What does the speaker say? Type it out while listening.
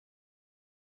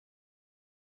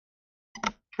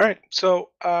All right, so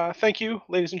thank you,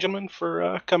 ladies and gentlemen,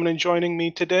 for coming and joining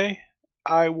me today.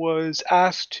 I was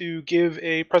asked to give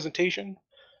a presentation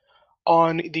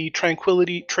on the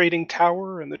Tranquility Trading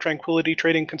Tower and the Tranquility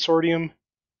Trading Consortium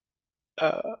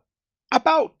uh,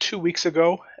 about 2 weeks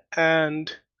ago,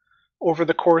 and over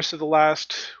the course of the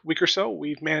last week or so,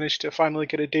 we've managed to finally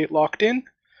get a date locked in,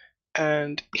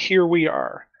 and here we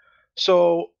are.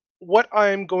 So, what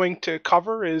I'm going to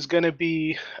cover is going to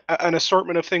be an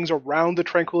assortment of things around the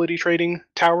Tranquility Trading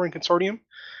Tower and Consortium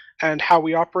and how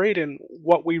we operate and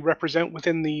what we represent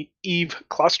within the Eve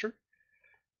cluster.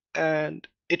 And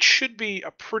it should be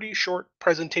a pretty short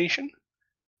presentation,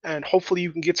 and hopefully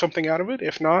you can get something out of it.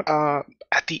 If not,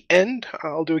 at the end,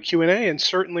 I'll do a Q&A, and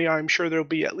certainly I'm sure there'll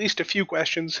be at least a few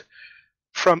questions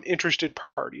from interested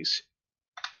parties.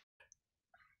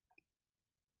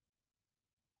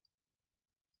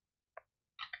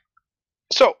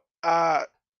 So,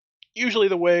 usually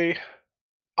the way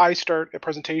I start a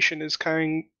presentation is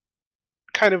kind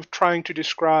of trying to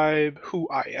describe who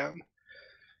I am.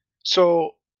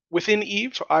 So within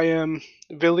Eve, I am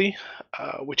Vily,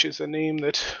 which is a name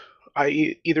that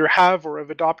I either have or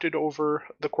have adopted over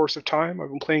the course of time. I've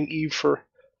been playing Eve for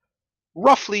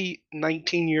roughly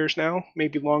 19 years now,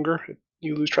 maybe longer.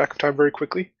 You lose track of time very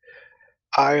quickly.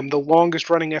 I am the longest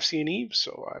running FC in Eve,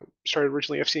 so I started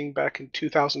originally FCing back in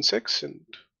 2006, and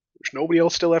there's nobody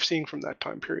else still FCing from that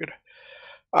time period.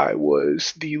 I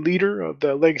was the leader of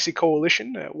the Legacy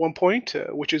Coalition at one point,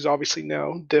 which is obviously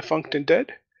now defunct and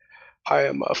dead. I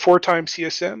am a four-time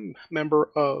CSM member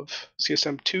of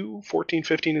CSM 2, 14,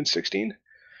 15, and 16.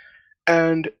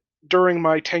 And during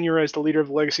my tenure as the leader of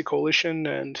the Legacy Coalition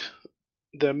and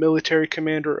the military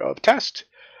commander of Test,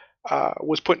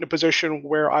 was put in a position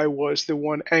where I was the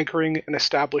one anchoring and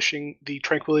establishing the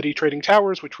Tranquility Trading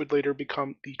Towers, which would later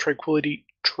become the Tranquility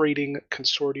Trading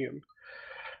Consortium.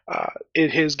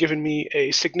 It has given me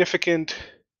a significant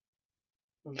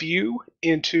view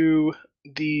into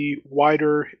the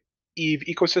wider Eve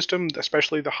ecosystem,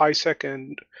 especially the high sec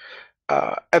and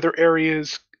other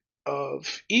areas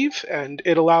of Eve, and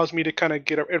it allows me to kind of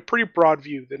get a pretty broad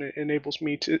view that it enables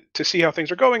me to see how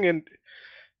things are going, and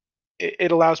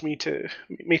it allows me to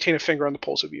maintain a finger on the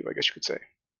pulse of Eve, I guess you could say.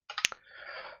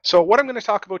 So what I'm going to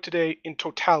talk about today in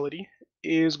totality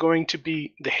is going to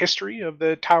be the history of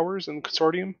the towers and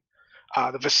consortium,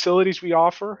 the facilities we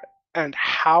offer, and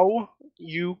how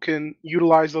you can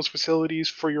utilize those facilities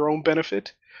for your own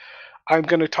benefit. I'm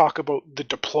going to talk about the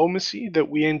diplomacy that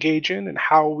we engage in and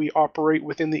how we operate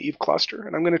within the Eve cluster.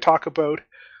 And I'm going to talk about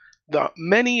the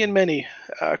many and many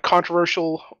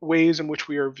controversial ways in which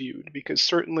we are viewed, because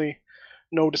certainly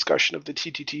no discussion of the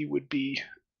TTT would be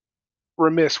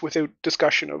remiss without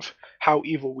discussion of how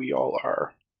evil we all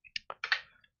are.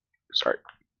 Sorry.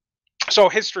 So,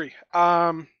 history.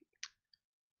 When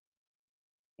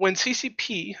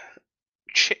CCP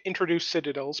introduced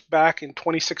Citadels back in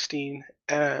 2016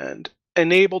 and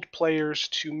enabled players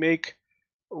to make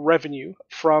revenue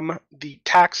from the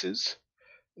taxes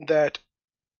that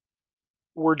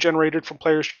were generated from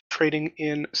players trading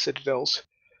in Citadels.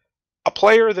 A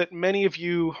player that many of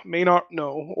you may not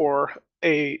know, or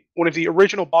one of the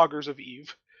original bloggers of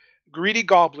Eve, Greedy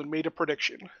Goblin, made a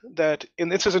prediction that,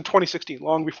 and this is in 2016,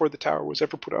 long before the tower was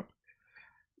ever put up,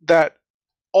 that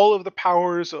all of the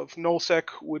powers of nullsec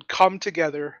would come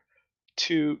together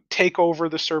to take over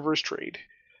the server's trade.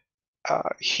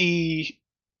 He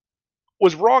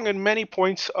was wrong in many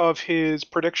points of his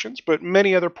predictions, but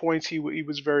many other points he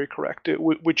was very correct,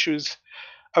 which is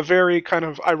a very kind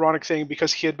of ironic thing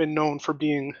because he had been known for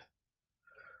being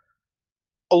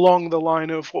along the line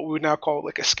of what we would now call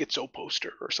like a schizo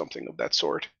poster or something of that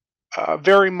sort.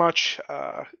 Very much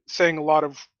saying a lot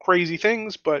of crazy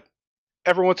things, but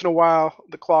every once in a while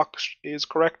the clock is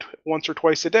correct once or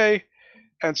twice a day,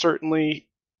 and certainly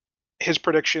his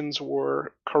predictions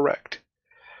were correct.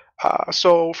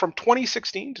 So from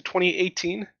 2016 to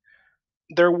 2018,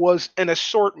 there was an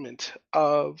assortment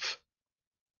of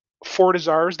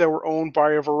Fortizars that were owned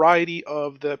by a variety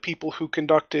of the people who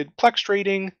conducted Plex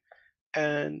trading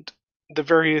and the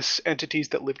various entities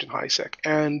that lived in HiSec.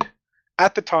 And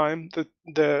at the time,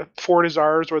 the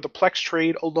Fortizars or the Plex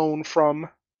trade alone from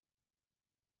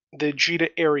the Jita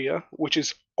area, which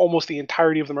is almost the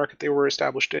entirety of the market they were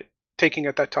established at, taking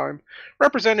at that time,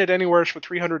 represented anywhere from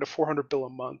 300 to 400 bill a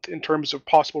month in terms of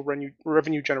possible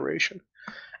revenue generation.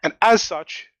 And as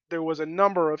such, there was a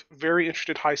number of very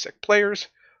interested high-sec players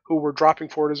who were dropping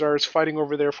Fortizars, fighting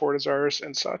over their Fortizars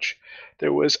and such.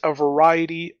 There was a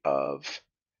variety of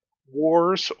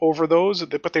wars over those,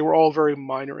 but they were all very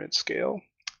minor in scale.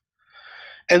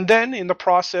 And then in the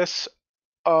process,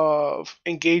 of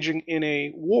engaging in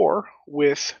a war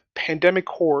with Pandemic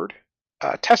Horde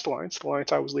Test Alliance, the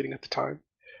alliance I was leading at the time,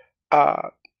 uh,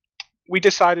 we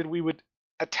decided we would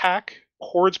attack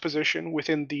Horde's position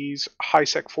within these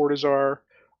high-sec Fortizar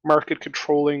market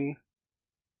controlling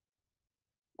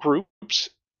groups,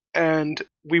 and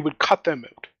we would cut them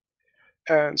out.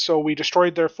 And so we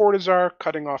destroyed their Fortizar,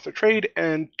 cutting off their trade,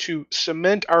 and to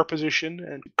cement our position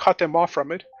and cut them off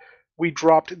from it, we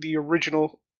dropped the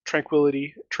original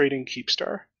Tranquility Trading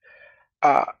Keepstar.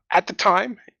 At the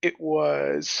time, it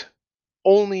was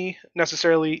only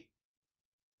necessarily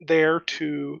there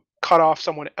to cut off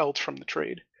someone else from the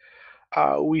trade.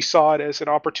 We saw it as an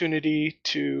opportunity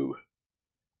to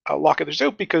lock others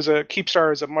out because a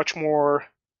Keepstar is a much more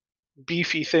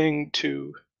beefy thing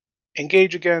to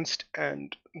engage against,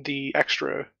 and the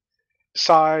extra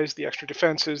size, the extra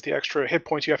defenses, the extra hit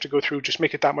points you have to go through just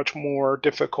make it that much more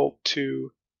difficult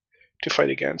to fight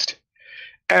against.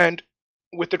 And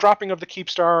with the dropping of the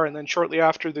Keepstar, and then shortly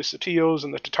after the Satios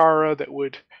and the Tatara that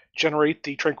would generate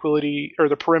the Tranquility or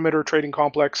the Perimeter Trading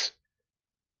Complex,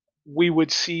 we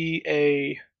would see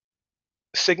a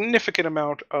significant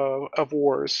amount of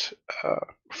wars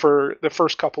for the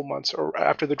first couple months or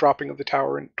after the dropping of the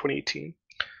tower in 2018.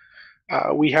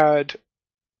 We had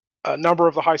a number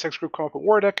of the high-sec group come up with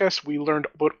war decks. We learned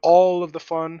about all of the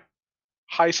fun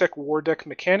high-sec war deck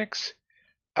mechanics,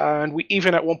 and we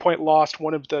even at one point lost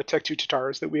one of the Tech 2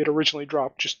 Tatars that we had originally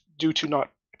dropped just due to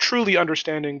not truly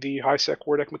understanding the high-sec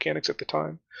war deck mechanics at the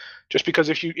time. Just because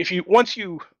if you once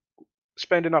you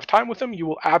spend enough time with them, you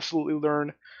will absolutely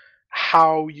learn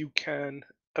how you can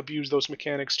abuse those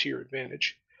mechanics to your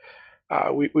advantage.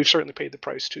 We've certainly paid the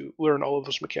price to learn all of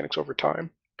those mechanics over time.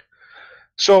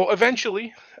 So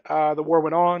eventually, the war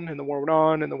went on, and the war went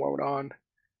on, and the war went on,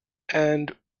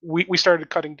 and we started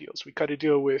cutting deals. We cut a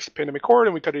deal with Pandemic Horde,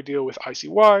 and we cut a deal with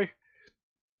ICY.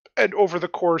 And over the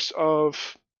course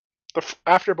of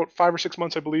after about 5 or 6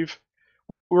 months, I believe,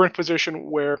 we were in a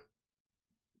position where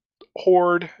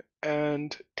Horde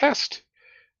and Test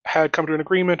had come to an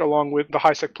agreement along with the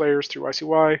high-sec players through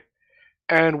ICY,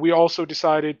 and we also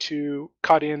decided to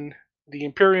cut in the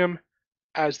Imperium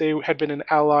as they had been an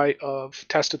ally of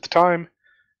Test at the time,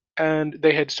 and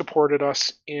they had supported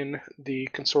us in the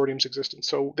Consortium's existence.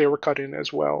 So they were cut in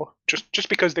as well, just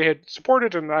because they had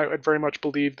supported, and I very much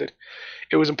believed that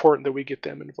it was important that we get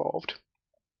them involved.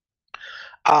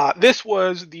 This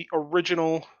was the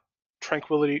original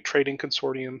Tranquility Trading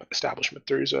Consortium establishment.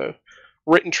 There's a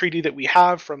written treaty that we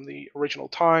have from the original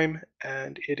time,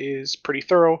 and it is pretty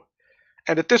thorough.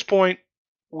 And at this point,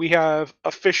 we have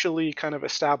officially kind of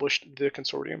established the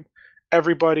consortium.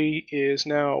 Everybody is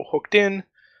now hooked in.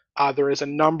 There is a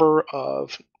number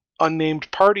of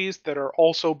unnamed parties that are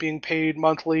also being paid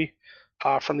monthly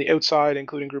from the outside,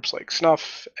 including groups like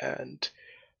Snuff and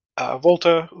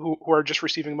Volta, who are just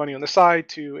receiving money on the side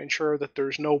to ensure that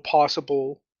there's no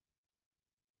possible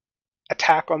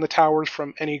attack on the towers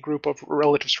from any group of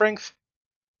relative strength.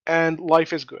 And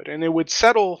life is good. And it would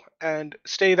settle and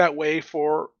stay that way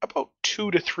for about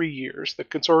 2 to 3 years. The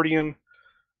consortium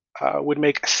would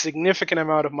make a significant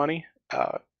amount of money,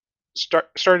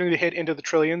 starting to hit into the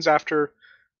trillions after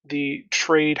the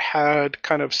trade had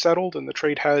kind of settled and the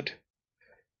trade had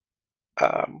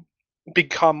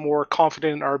become more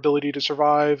confident in our ability to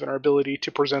survive and our ability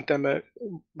to present them at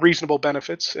reasonable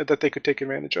benefits that they could take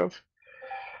advantage of.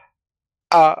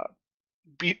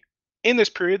 In this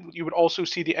period, you would also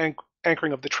see the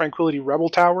anchoring of the Tranquility Rebel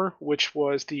Tower, which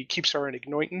was the Keepstar and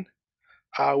Ignoitan,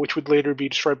 which would later be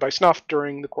destroyed by Snuff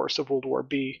during the course of World War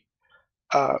B.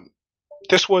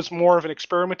 This was more of an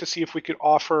experiment to see if we could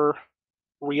offer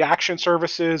reaction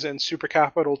services and super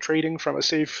capital trading from a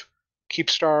safe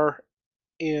Keepstar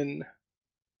in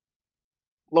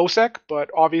low-sec,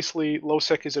 but obviously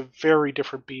low-sec is a very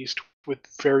different beast with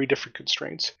very different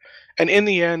constraints. And in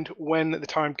the end, when the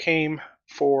time came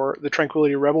for the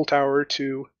Tranquility Rebel Tower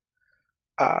to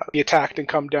be attacked and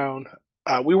come down,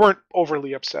 we weren't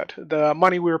overly upset. The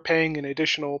money we were paying in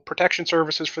additional protection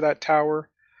services for that tower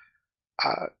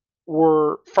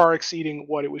were far exceeding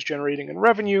what it was generating in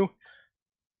revenue,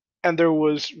 and there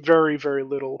was very, very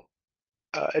little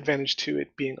advantage to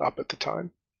it being up at the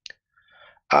time.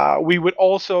 We would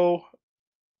also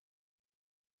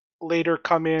later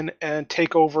come in and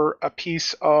take over a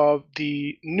piece of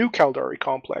the new Caldari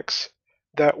complex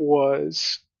that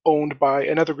was owned by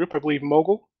another group, I believe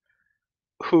Mogul,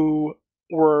 who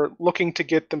were looking to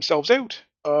get themselves out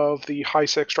of the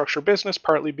high-sec structure business,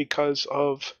 partly because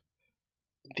of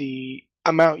the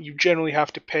amount you generally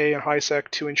have to pay in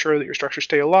high-sec to ensure that your structures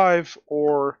stay alive,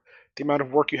 or the amount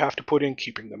of work you have to put in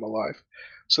keeping them alive.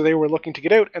 So they were looking to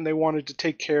get out, and they wanted to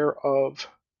take care of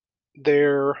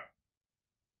their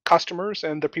customers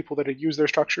and the people that had used their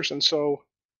structures, and so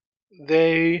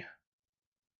they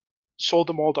sold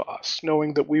them all to us,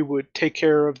 knowing that we would take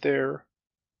care of the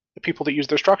people that use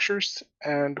their structures,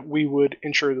 and we would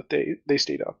ensure that they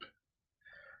stayed up.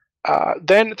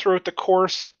 Then, throughout the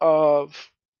course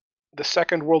of the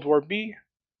Second World War B,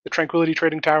 the Tranquility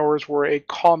Trading Towers were a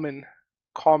common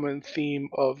theme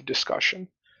of discussion.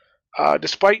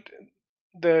 Despite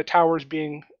the towers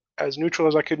being as neutral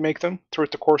as I could make them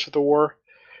throughout the course of the war,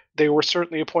 they were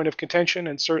certainly a point of contention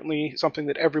and certainly something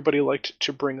that everybody liked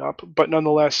to bring up. But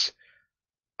nonetheless,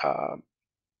 uh,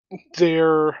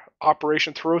 their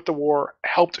operation throughout the war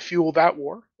helped fuel that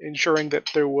war, ensuring that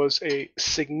there was a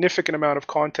significant amount of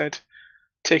content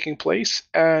taking place.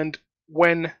 And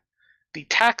when the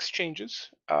tax changes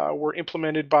were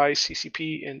implemented by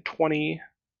CCP in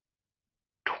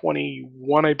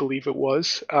 2021, I believe it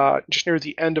was, just near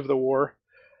the end of the war,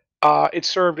 it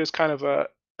served as kind of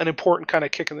an important kind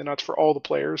of kick in the nuts for all the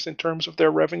players in terms of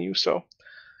their revenue. So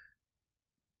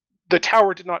the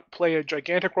tower did not play a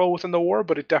gigantic role within the war,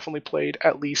 but it definitely played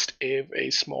at least a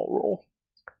small role.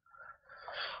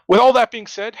 With all that being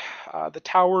said, the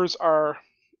towers are,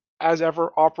 as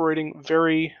ever, operating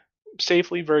very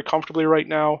safely, very comfortably right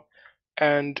now,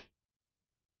 and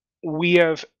we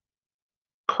have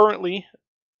currently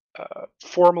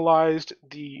formalized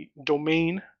the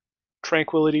domain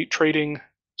Tranquility Trading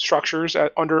Structures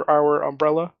under our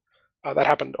umbrella. That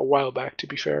happened a while back, to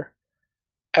be fair,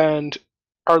 and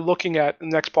are looking at the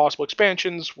next possible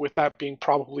expansions, with that being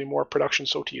probably more production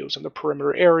SOTOs in the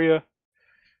perimeter area,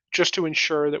 just to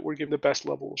ensure that we're giving the best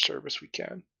level of service we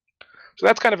can. So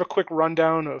that's kind of a quick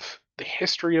rundown of the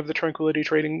history of the Tranquility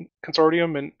Trading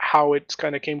Consortium and how it's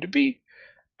kind of came to be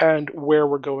and where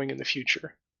we're going in the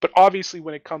future. But obviously,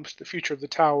 when it comes to the future of the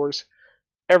towers,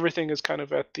 everything is kind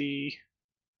of at the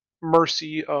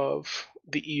mercy of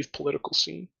the EVE political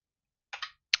scene.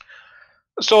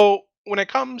 So when it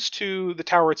comes to the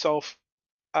tower itself,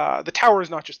 the tower is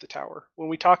not just the tower. When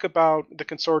we talk about the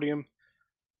consortium,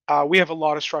 we have a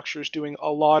lot of structures doing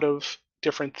a lot of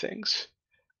different things.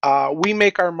 We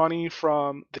make our money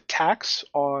from the tax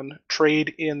on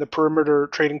trade in the perimeter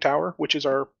trading tower, which is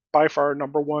our by far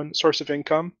number one source of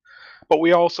income. But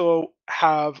we also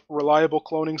have reliable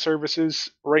cloning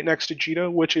services right next to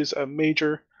JITA, which is a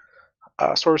major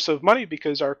source of money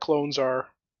because our clones are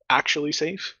actually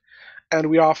safe. And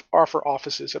we offer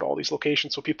offices at all these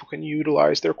locations so people can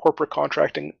utilize their corporate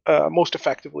contracting most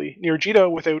effectively near JITA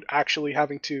without actually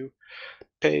having to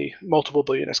pay multiple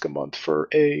billion ISK a month for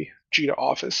a JITA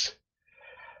office.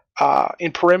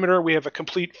 In perimeter, we have a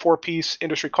complete four-piece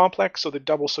industry complex, so the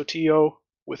double SOTO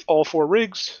with all four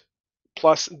rigs,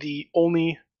 plus the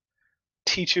only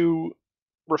T2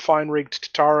 refine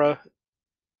rigged Tatara,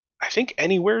 I think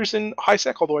anywhere's in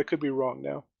HiSec, although I could be wrong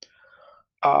now.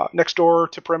 Next door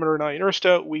to perimeter and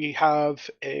Ursta, we have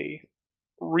a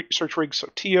research rig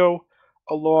SOTO,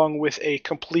 along with a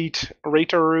complete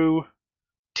Reitaru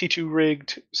T2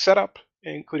 rigged setup,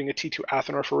 including a T2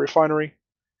 Athenor for refinery.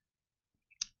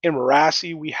 In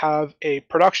Marassi, we have a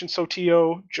production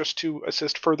SOTO just to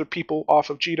assist further people off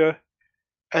of JITA.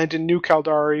 And in New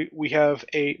Caldari, we have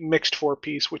a mixed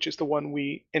four-piece, which is the one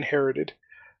we inherited,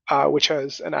 which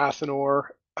has an Athenor,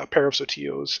 a pair of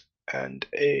SOTOs, and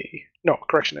an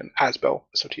Asbel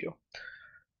SOTO,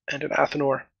 and an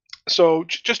Athenor. So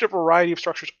just a variety of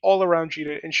structures all around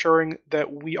JITA, ensuring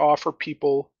that we offer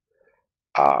people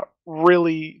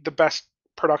really the best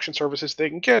production services they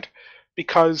can get,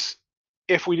 because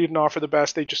if we didn't offer the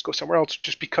best, they'd just go somewhere else,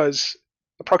 just because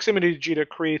the proximity to JITA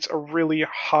creates a really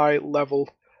high level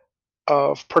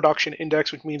of production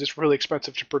index, which means it's really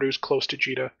expensive to produce close to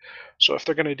JITA. So if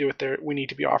they're going to do it there, we need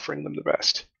to be offering them the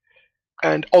best.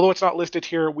 And although it's not listed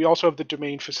here, we also have the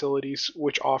domain facilities,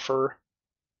 which offer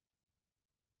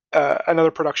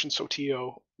another production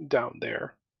SOTO down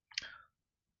there.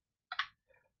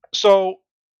 So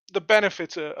the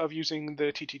benefits of using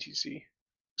the TTTC.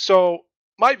 So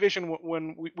my vision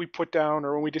when we put down,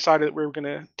 or when we decided that we were going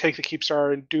to take the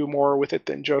Keepstar and do more with it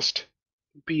than just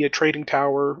be a trading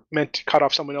tower meant to cut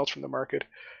off someone else from the market,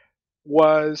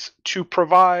 was to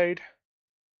provide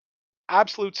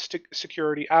absolute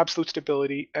security, absolute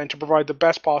stability, and to provide the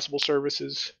best possible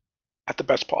services at the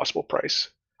best possible price.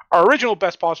 Our original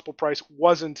best possible price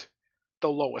wasn't the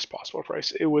lowest possible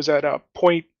price. It was at a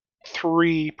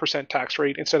 0.3% tax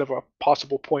rate instead of a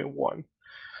possible 0.1.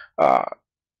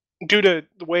 Due to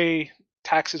the way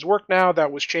taxes work now,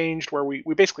 that was changed, where we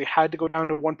basically had to go down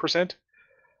to 1%.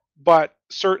 But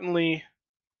certainly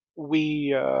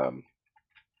we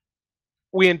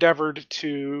endeavored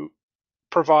to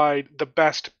provide the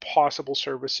best possible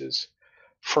services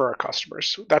for our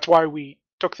customers. That's why we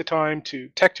took the time to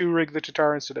Tech 2 rig the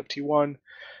Tatara instead of T1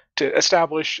 to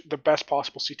establish the best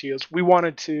possible CTOs. We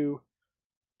wanted to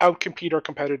outcompete our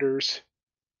competitors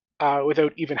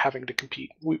without even having to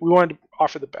compete. We wanted to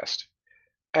offer the best.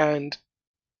 And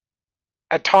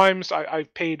at times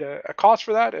I've paid a cost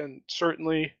for that, and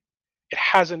certainly it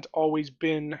hasn't always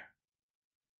been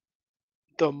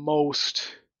the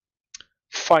most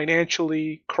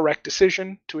financially correct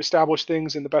decision to establish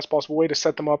things in the best possible way to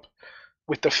set them up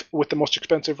with the most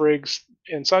expensive rigs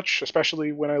and such,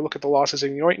 especially when I look at the losses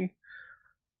in Yoitin.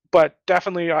 But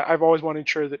definitely, I've always wanted to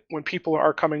ensure that when people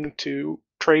are coming to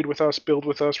trade with us, build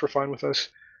with us, refine with us,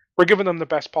 we're giving them the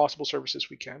best possible services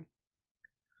we can.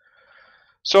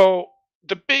 So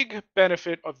the big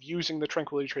benefit of using the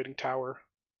Tranquility Trading Tower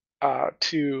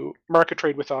to market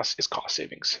trade with us is cost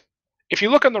savings. If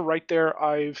you look on the right there,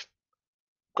 I've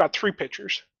got three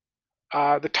pictures.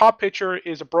 The top picture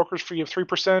is a broker's fee of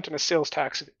 3% and a sales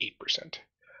tax of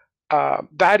 8%.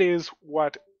 That is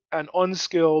what an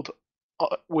unskilled,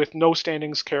 with no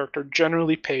standings character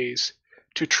generally pays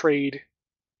to trade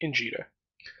in JITA.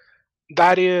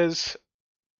 That is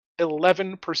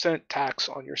 11% tax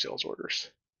on your sales orders.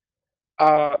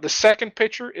 The second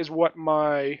picture is what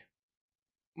my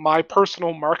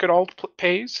personal market alt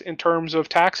pays in terms of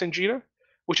tax in JITA,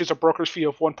 which is a broker's fee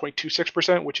of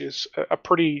 1.26%, which is a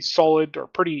pretty solid or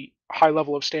pretty high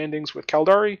level of standings with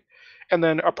Caldari, and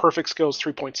then a perfect skills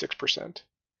 3.6%.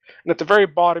 And at the very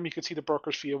bottom, you can see the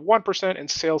broker's fee of 1% and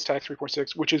sales tax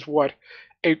 3.6%, which is what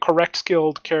a correct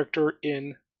skilled character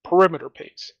in perimeter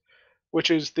pays, which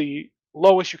is the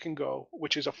lowest you can go,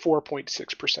 which is a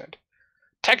 4.6%.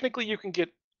 Technically, you can get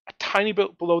a tiny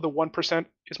bit below the 1%,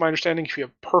 is my understanding, if you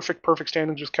have perfect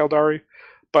standings with Caldari,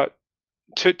 but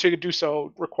to do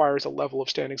so requires a level of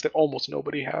standings that almost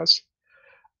nobody has.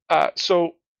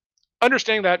 So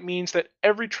understanding that means that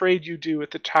every trade you do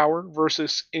at the tower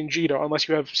versus in JITA, unless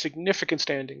you have significant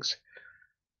standings,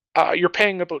 you're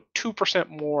paying about 2%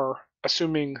 more,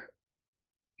 assuming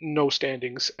no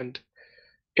standings. And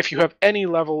if you have any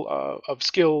level of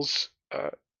skills,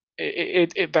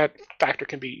 that factor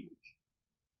can be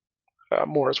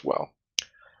more as well.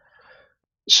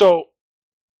 So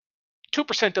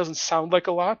 2% doesn't sound like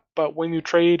a lot, but when you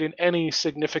trade in any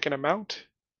significant amount,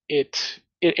 it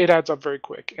adds up very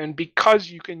quick. And because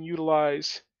you can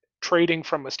utilize trading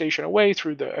from a station away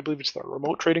through I believe it's the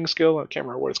remote trading skill, I can't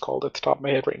remember what it's called at the top of my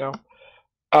head right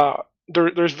now,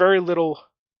 there's very little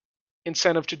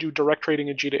incentive to do direct trading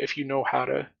in JITA if you know how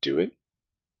to do it.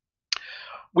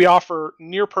 We offer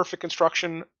near perfect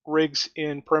construction rigs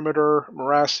in Perimeter,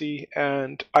 Marassi,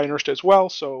 and Ironursta as well.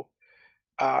 So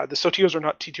the Sotios are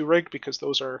not T2 rigged because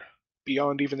those are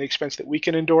beyond even the expense that we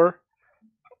can endure.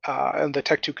 And the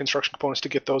Tech 2 construction components to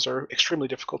get those are extremely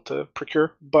difficult to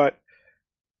procure. But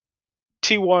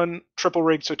T1 triple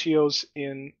rigged Sotios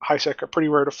in HiSec are pretty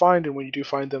rare to find, and when you do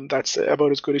find them, that's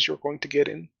about as good as you're going to get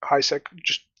in HiSec,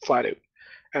 just flat out.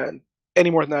 And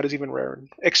any more than that is even rare.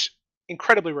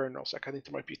 Incredibly rare in NullSec. I think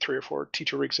there might be 3 or 4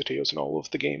 T2 rigged Sotios in all of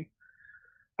the game.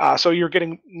 So you're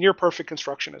getting near perfect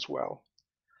construction as well.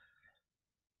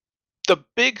 The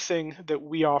big thing that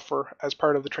we offer as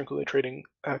part of the Tranquility Trading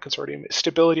Consortium is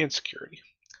stability and security.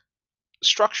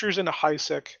 Structures in a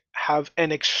HiSec have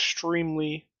an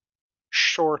extremely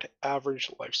short average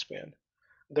lifespan.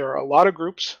 There are a lot of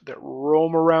groups that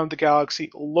roam around the galaxy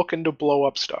looking to blow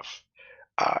up stuff.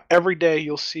 Every day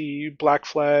you'll see Black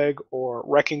Flag or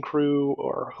Wrecking Crew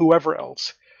or whoever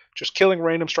else just killing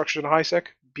random structures in HiSec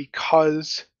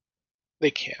because they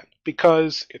can,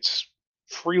 because it's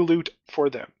free loot for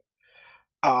them.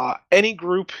 Any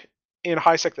group in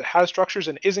HiSec that has structures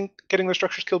and isn't getting their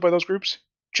structures killed by those groups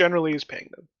generally is paying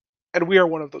them. And we are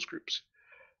one of those groups.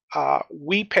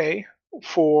 We pay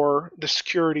for the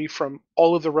security from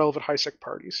all of the relevant HiSec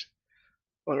parties.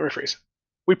 Let me rephrase.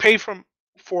 We pay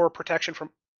for protection from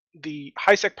the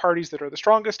HiSec parties that are the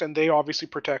strongest, and they obviously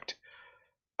protect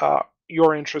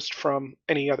your interest from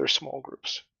any other small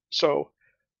groups. So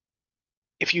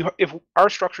if our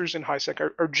structures in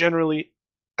HiSec are generally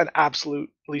an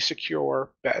absolutely secure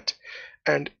bet,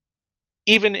 and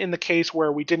even in the case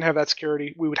where we didn't have that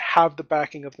security, we would have the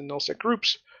backing of the nullsec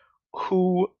groups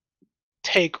who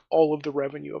take all of the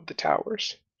revenue of the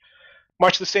towers.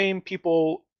 Much the same,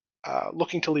 people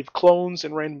looking to leave clones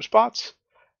in random spots.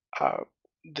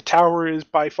 The tower is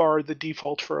by far the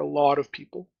default for a lot of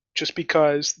people, just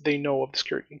because they know of the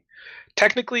security.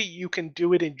 Technically, you can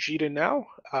do it in JITA now,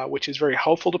 which is very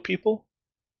helpful to people,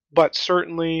 but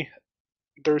certainly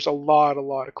there's a lot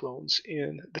of clones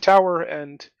in the tower,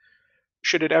 and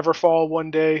should it ever fall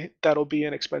one day, that'll be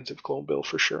an expensive clone bill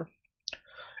for sure.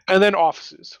 And then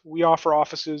offices. We offer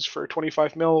offices for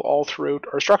 25 mil all throughout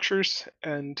our structures,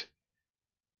 and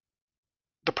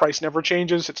the price never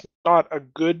changes. It's not a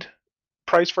good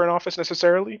price for an office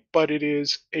necessarily, but it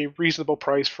is a reasonable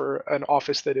price for an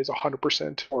office that is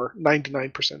 100% or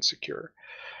 99% secure.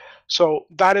 So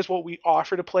that is what we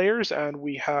offer to players, and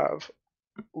we have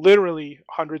literally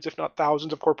hundreds, if not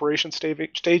thousands, of corporations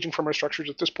staging from our structures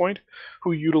at this point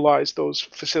who utilize those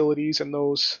facilities and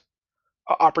those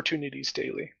opportunities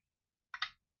daily.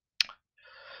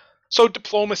 So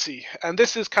diplomacy, and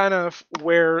this is kind of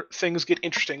where things get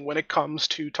interesting when it comes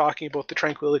to talking about the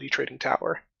Tranquility Trading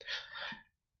Tower.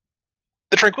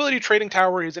 The Tranquility Trading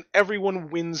Tower is an everyone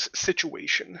wins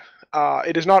situation.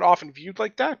 It is not often viewed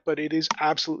like that, but it is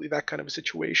absolutely that kind of a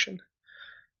situation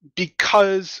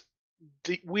because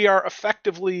we are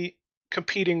effectively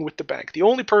competing with the bank. The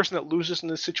only person that loses in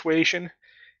this situation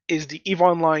is the EVE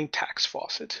Online tax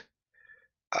faucet.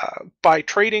 By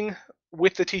trading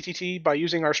with the TTT, by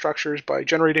using our structures, by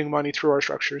generating money through our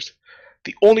structures,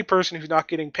 the only person who's not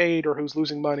getting paid or who's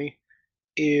losing money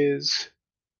is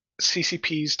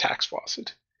CCP's tax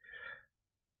faucet.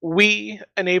 We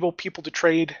enable people to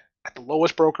trade at the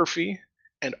lowest broker fee,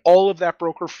 and all of that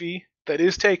broker fee that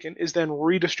is taken is then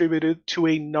redistributed to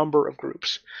a number of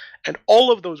groups. And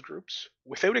all of those groups,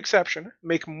 without exception,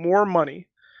 make more money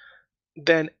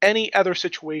than any other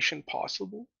situation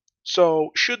possible.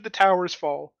 So, should the towers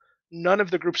fall, none of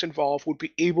the groups involved would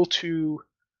be able to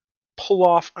pull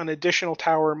off an additional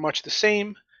tower much the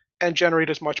same and generate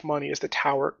as much money as the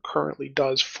tower currently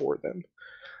does for them.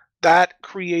 That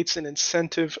creates an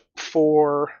incentive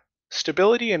for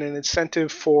stability and an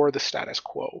incentive for the status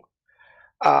quo.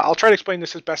 I'll try to explain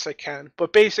this as best I can,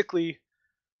 but basically,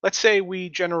 let's say we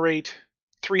generate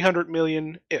 300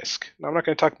 million ISK. Now, I'm not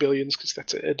going to talk billions because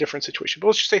that's a different situation, but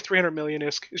let's just say 300 million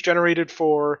ISK is generated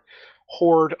for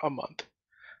Horde a month.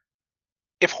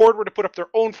 If Horde were to put up their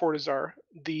own Fortizar,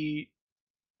 the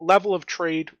level of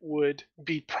trade would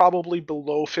be probably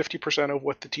below 50% of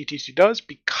what the TTC does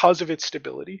because of its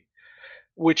stability,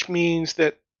 which means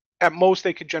that at most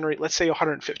they could generate, let's say,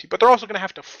 150, but they're also going to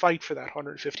have to fight for that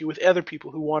 150 with other people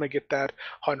who want to get that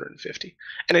 150.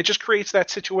 And it just creates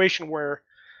that situation where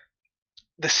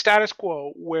the status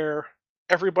quo, where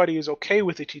everybody is okay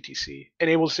with the TTC,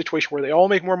 enables a situation where they all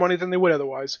make more money than they would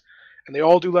otherwise, and they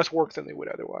all do less work than they would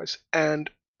otherwise. And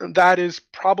that is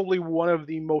probably one of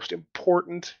the most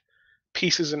important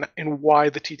pieces in why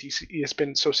the TTC has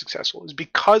been so successful, is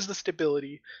because the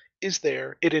stability is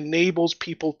there. It enables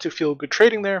people to feel good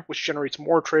trading there, which generates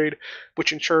more trade,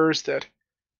 which ensures that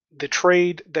the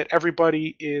trade that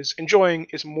everybody is enjoying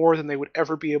is more than they would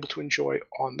ever be able to enjoy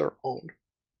on their own.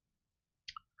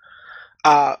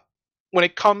 When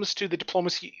it comes to the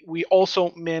diplomacy, we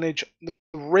also manage the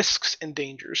risks and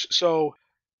dangers. So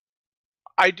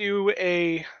I do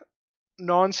a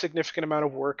non-significant amount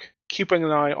of work keeping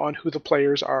an eye on who the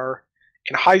players are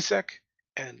in high sec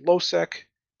and low sec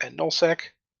and null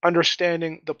sec,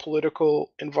 understanding the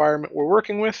political environment we're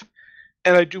working with,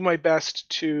 and I do my best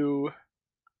to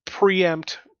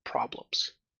preempt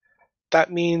problems.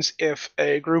 That means if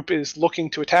a group is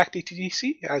looking to attack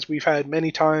DTDC, as we've had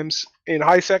many times in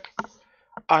high sec,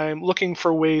 I'm looking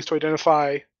for ways to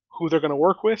identify who they're going to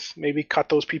work with, maybe cut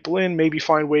those people in, maybe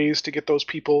find ways to get those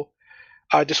people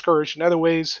discouraged in other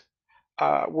ways.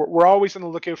 We're always on the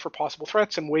lookout for possible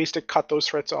threats and ways to cut those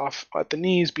threats off at the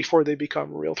knees before they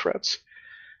become real threats.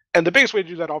 And the biggest way to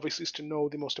do that, obviously, is to know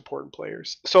the most important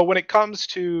players. So when it comes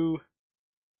to,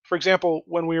 for example,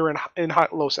 when we were in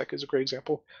low sec is a great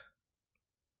example.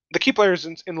 The key players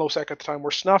in low sec at the time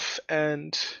were Snuff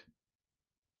and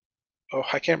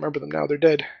I can't remember them now. They're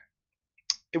dead.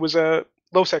 It was a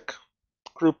low sec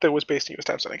group that was based in US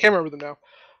time zone. I can't remember them now,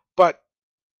 but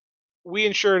we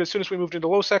ensured as soon as we moved into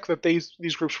low sec that these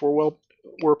groups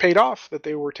were paid off, that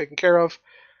they were taken care of,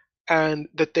 and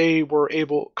that they were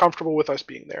comfortable with us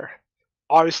being there.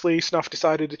 Obviously, Snuff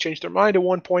decided to change their mind at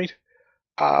one point,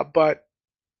 but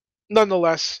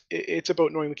nonetheless, it's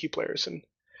about knowing the key players. And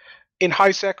in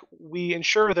high sec, we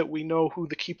ensure that we know who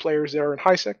the key players are in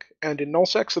high sec and in null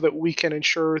sec, so that we can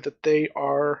ensure that they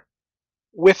are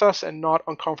with us and not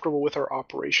uncomfortable with our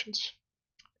operations.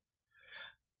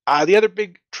 The other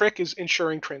big trick is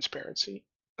ensuring transparency.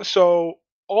 So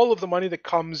all of the money that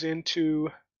comes into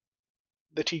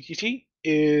the TTT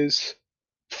is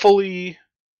fully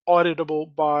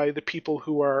auditable by the people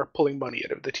who are pulling money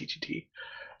out of the TTT.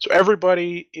 So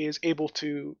everybody is able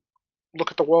to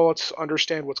look at the wallets,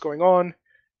 understand what's going on,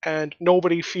 and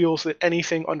nobody feels that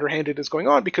anything underhanded is going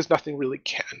on because nothing really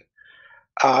can.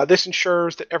 This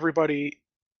ensures that everybody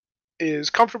is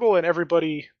comfortable and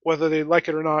everybody, whether they like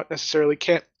it or not, necessarily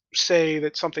can't say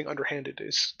that something underhanded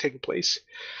is taking place.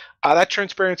 That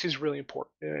transparency is really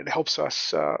important. It helps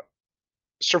us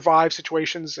survive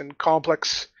situations and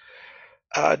complex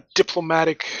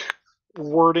diplomatic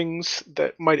wordings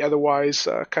that might otherwise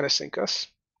kind of sink us.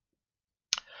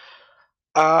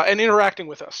 And interacting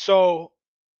with us. So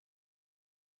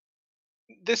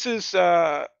this is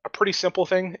a pretty simple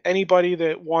thing. Anybody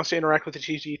that wants to interact with the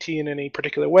TTT in any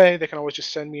particular way, they can always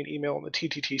just send me an email on the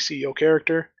TTT CEO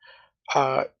character.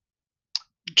 Uh,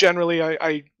 Generally,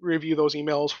 I review those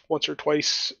emails once or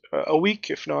twice a week,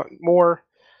 if not more.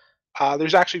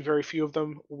 There's actually very few of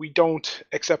them. We don't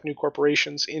accept new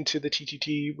corporations into the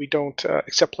TTT. We don't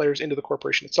accept players into the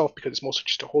corporation itself because it's mostly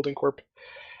just a holding corp.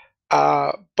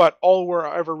 But all we're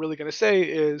ever really going to say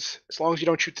is, as long as you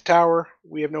don't shoot the tower,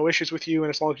 we have no issues with you,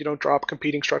 and as long as you don't drop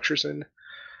competing structures in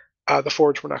the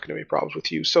forge, we're not going to have any problems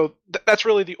with you. So that's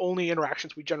really the only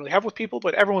interactions we generally have with people.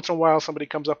 But every once in a while, somebody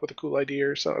comes up with a cool idea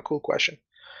or a cool question.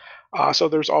 So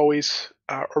there's always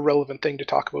a relevant thing to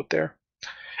talk about there.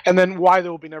 And then why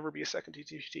there will never be a second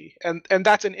TTT. And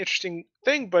that's an interesting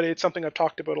thing, but it's something I've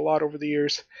talked about a lot over the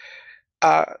years.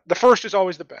 The first is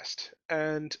always the best.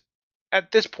 And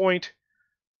at this point,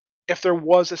 if there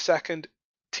was a second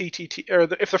TTT, or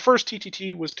if the first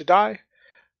TTT was to die,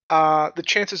 the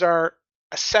chances are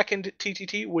a second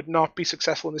TTT would not be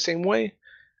successful in the same way,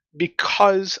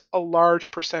 because a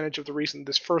large percentage of the reason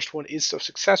this first one is so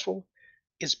successful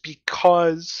is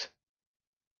because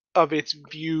of its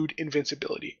viewed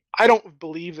invincibility. I don't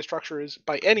believe the structure is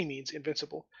by any means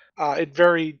invincible. It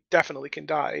very definitely can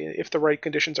die if the right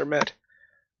conditions are met.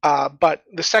 But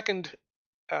the second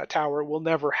tower will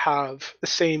never have the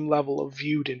same level of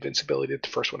viewed invincibility that the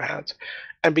first one has.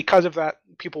 And because of that,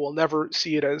 people will never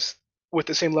see it as with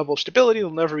the same level of stability.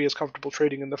 They'll never be as comfortable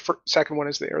trading in the second one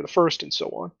as they are the first, and so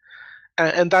on.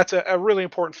 And that's a really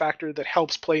important factor that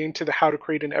helps play into the how to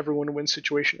create an everyone wins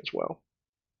situation as well.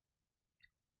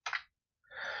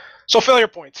 So failure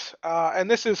points, and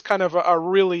this is kind of a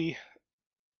really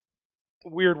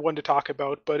weird one to talk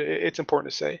about, but it's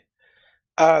important to say.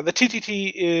 The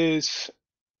TTT is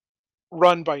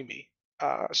run by me.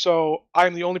 So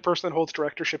I'm the only person that holds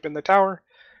directorship in the tower,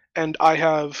 and I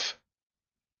have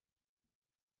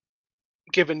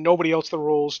given nobody else the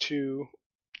rules to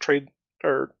trade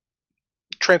or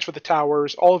transfer the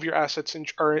towers. All of your assets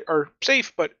are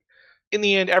safe, but in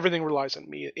the end, everything relies on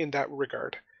me in that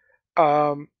regard.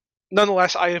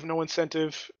 Nonetheless, I have no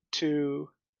incentive to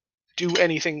do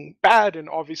anything bad, and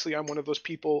obviously I'm one of those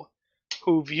people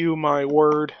who view my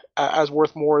word as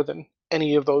worth more than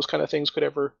any of those kind of things could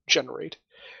ever generate.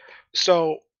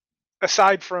 So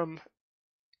aside from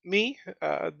me,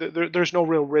 there's no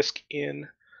real risk in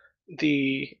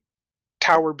the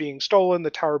tower being stolen,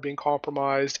 the tower being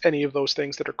compromised, any of those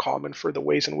things that are common for the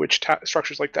ways in which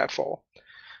structures like that fall.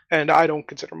 And I don't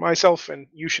consider myself, and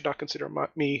you should not consider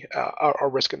me, a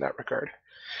risk in that regard.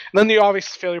 And then the obvious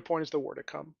failure point is the war to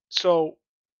come. So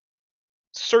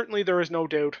certainly there is no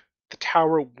doubt the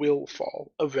tower will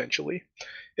fall eventually.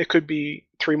 It could be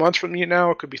 3 months from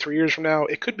now, it could be 3 years from now,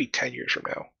 it could be 10 years from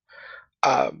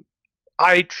now.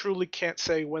 I truly can't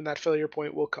say when that failure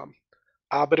point will come.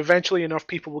 But eventually enough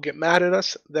people will get mad at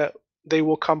us that they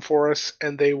will come for us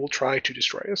and they will try to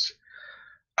destroy us.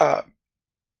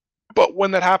 But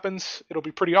when that happens, it'll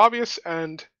be pretty obvious,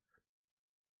 and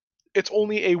it's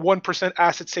only a 1%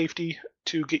 asset safety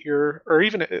to get your, or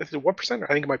even if it's 1%, I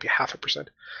think it might be 0.5%,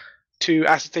 to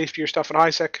asset safety your stuff in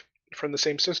ISEC from the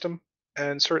same system.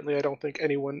 And certainly I don't think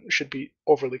anyone should be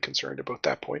overly concerned about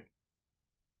that point.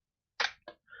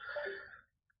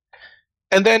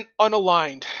 And then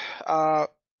unaligned.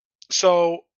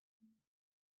 So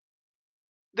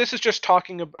this is just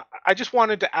talking about, I just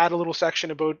wanted to add a little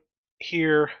section about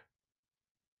here.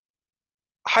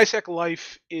 HiSec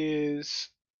life is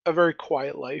a very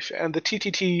quiet life, and the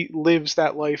TTT lives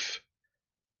that life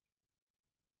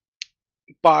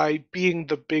by being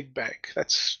the big bank.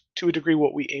 That's to a degree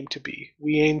what we aim to be.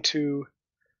 We aim to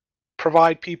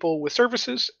provide people with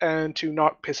services and to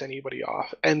not piss anybody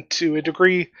off. And to a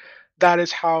degree, that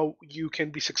is how you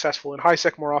can be successful in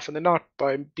HiSec more often than not,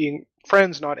 by being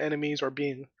friends, not enemies, or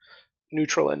being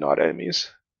neutral and not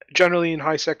enemies. Generally in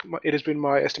HiSec, it has been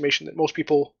my estimation that most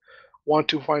people want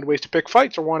to find ways to pick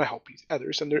fights or want to help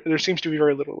others, and there seems to be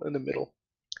very little in the middle.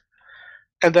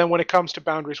 And then when it comes to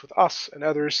boundaries with us and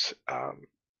others,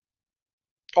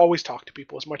 always talk to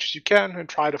people as much as you can and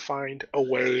try to find a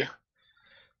way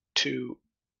to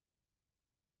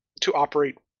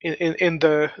operate in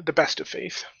the best of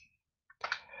faith.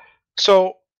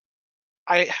 So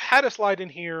I had a slide in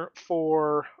here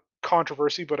for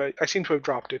controversy, but I seem to have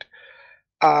dropped it.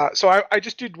 So I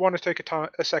just did want to take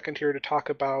a second here to talk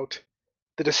about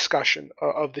the discussion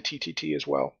of the TTT as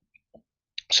well.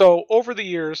 So over the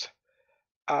years,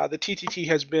 the TTT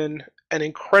has been an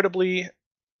incredibly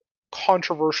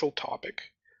controversial topic.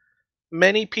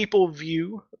 Many people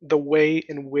view the way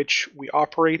in which we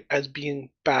operate as being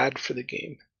bad for the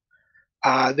game.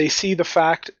 They see the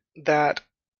fact that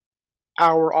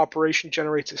our operation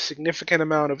generates a significant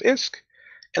amount of ISK,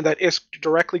 and that ISK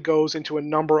directly goes into a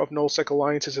number of nullsec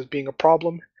alliances as being a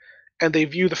problem, and they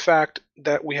view the fact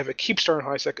that we have a keepstar in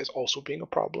highsec as also being a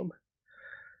problem.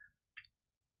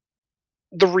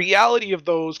 The reality of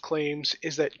those claims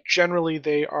is that generally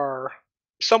they are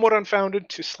somewhat unfounded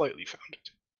to slightly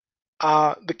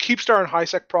founded. The keepstar and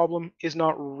highsec problem is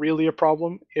not really a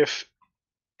problem if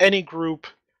any group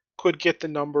could get the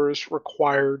numbers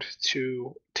required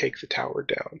to take the tower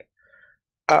down.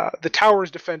 The tower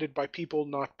is defended by people,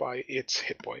 not by its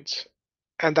hit points,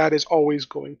 and that is always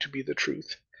going to be the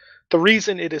truth. The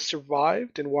reason it has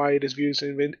survived and why it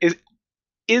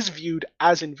is viewed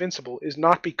as invincible is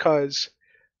not because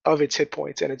of its hit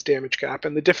points and its damage cap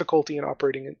and the difficulty in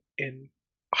operating in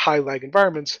high lag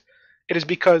environments. It is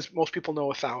because most people know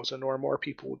 1,000 or more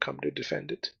people would come to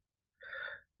defend it.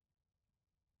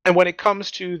 And when it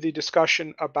comes to the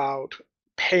discussion about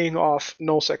paying off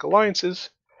nullsec alliances,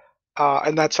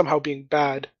 and that somehow being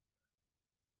bad,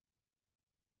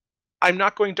 I'm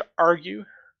not going to argue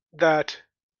that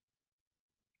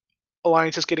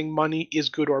alliances getting money is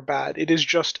good or bad. It is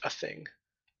just a thing.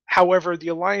 However, the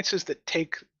alliances that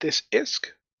take this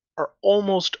ISK are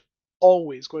almost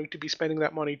always going to be spending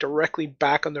that money directly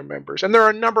back on their members. And there are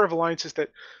a number of alliances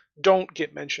that don't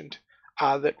get mentioned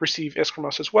that receive ISK from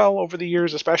us as well over the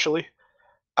years, especially,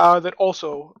 that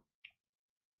also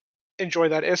enjoy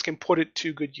that ISK and put it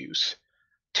to good use.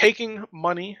 Taking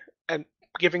money and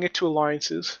giving it to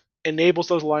alliances enables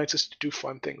those alliances to do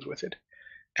fun things with it.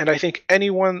 And I think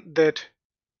anyone that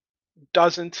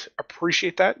doesn't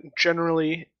appreciate that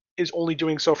generally is only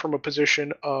doing so from a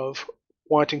position of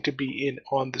wanting to be in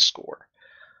on the score,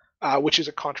 which is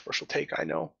a controversial take, I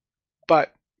know.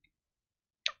 But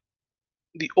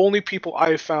the only people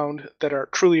I've found that are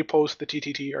truly opposed to the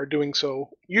TTT are doing so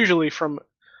usually from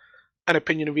an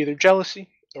opinion of either jealousy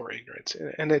or ignorance,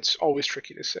 and it's always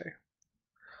tricky to say.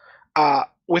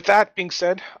 With that being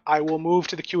said, I will move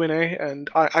to the Q&A, and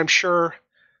I'm sure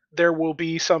there will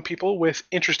be some people with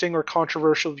interesting or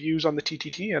controversial views on the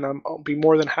TTT, and I'll be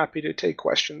more than happy to take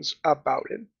questions about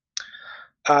it.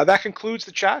 That concludes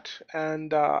the chat,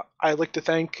 and I'd like to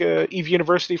thank EVE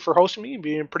University for hosting me and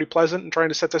being pretty pleasant and trying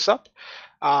to set this up.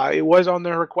 It was on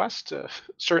their request.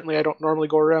 Certainly, I don't normally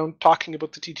go around talking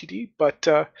about the TTT, but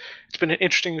it's been an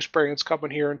interesting experience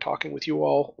coming here and talking with you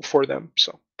all for them.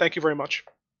 So thank you very much.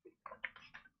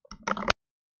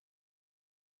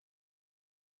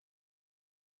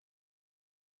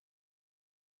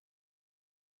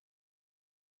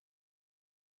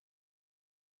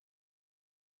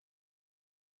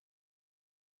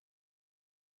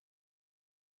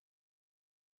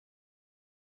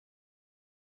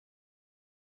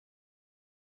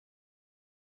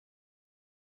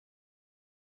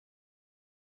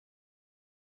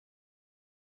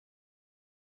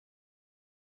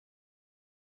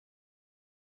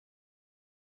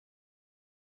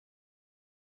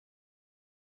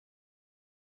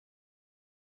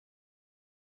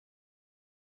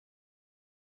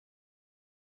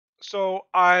 So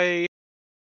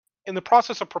in the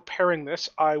process of preparing this,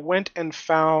 I went and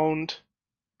found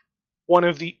one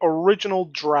of the original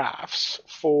drafts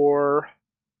for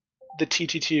the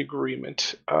TTT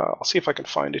agreement. I'll see if I can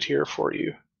find it here for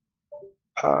you.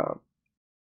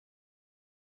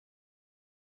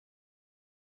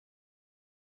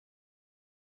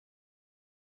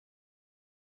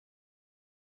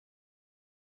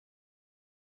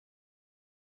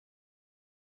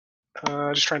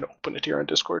 Just trying to open it here on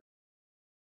Discord.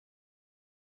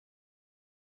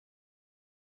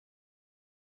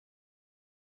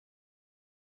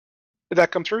 Did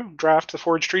that come through? Draft the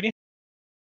Forge Treaty?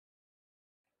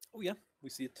 Oh yeah, we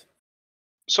see it.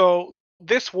 So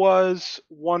this was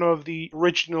one of the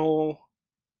original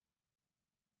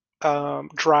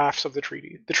drafts of the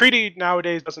treaty. The treaty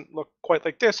nowadays doesn't look quite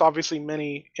like this. Obviously,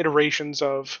 many iterations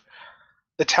of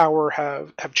the tower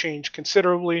have changed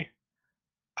considerably.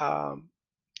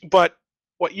 But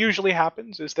what usually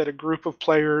happens is that a group of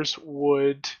players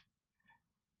would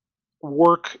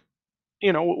work.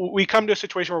 We come to a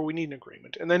situation where we need an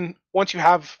agreement. And then once you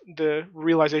have the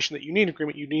realization that you need an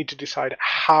agreement, you need to decide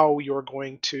how you're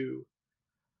going to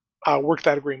work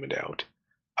that agreement out.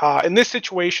 In this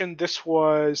situation, this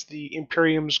was the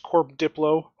Imperium's Corp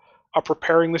Diplo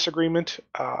preparing this agreement.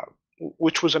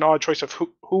 which was an odd choice of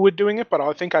who would doing it, but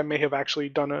I think I may have actually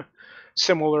done a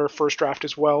similar first draft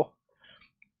as well.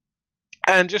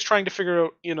 And just trying to figure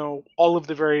out, all of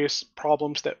the various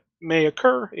problems that may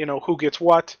occur, who gets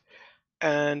what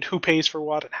and who pays for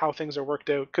what and how things are worked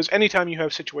out. Because anytime you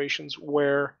have situations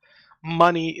where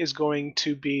money is going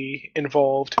to be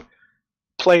involved,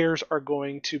 players are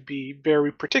going to be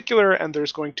very particular and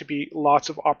there's going to be lots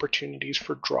of opportunities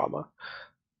for drama.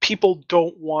 People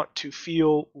don't want to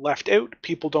feel left out,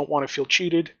 people don't want to feel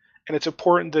cheated, and it's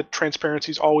important that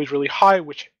transparency is always really high,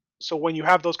 so when you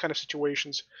have those kind of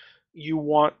situations, you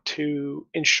want to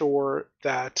ensure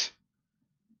that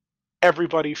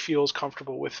everybody feels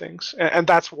comfortable with things, and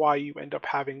that's why you end up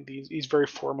having these very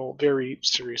formal, very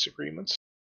serious agreements.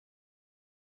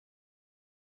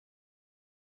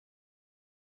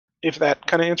 If that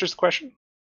kind of answers the question.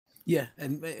 Yeah,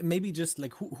 and maybe just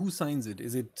like who signs it?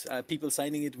 Is it people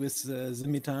signing it with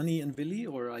Zimitani and Vily,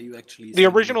 or are you actually The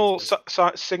signing original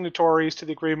it signatories to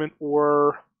the agreement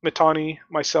were Mitani,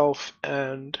 myself,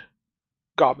 and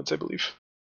Gobbins, I believe.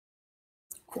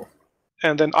 Cool.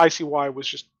 And then ICY was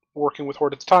just working with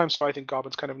Horde at the time, so I think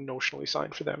Gobbins kind of notionally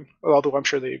signed for them, although I'm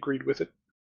sure they agreed with it.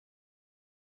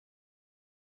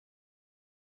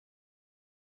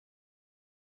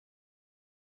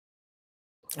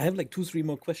 I have like 2-3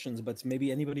 more questions, but maybe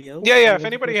anybody else? Yeah. If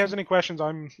anybody has any questions,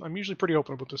 I'm usually pretty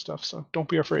open about this stuff, so don't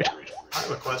be afraid. I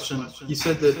have a question. You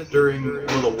said that during one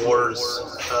of the wars,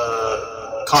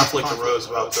 conflict arose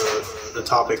about the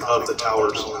topic of the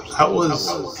towers. How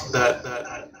was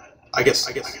that? I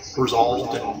guess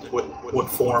resolved, and what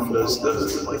form does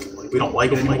we don't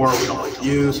like it anymore, we don't like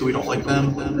you, so we don't like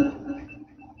them?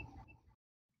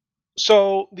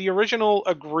 So the original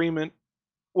agreement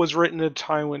was written at a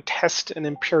time when Test and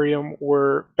Imperium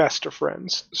were best of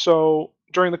friends. So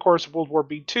during the course of World War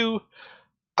B2,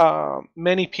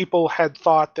 many people had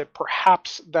thought that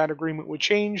perhaps that agreement would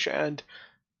change, and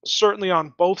certainly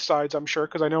on both sides, I'm sure,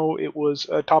 because I know it was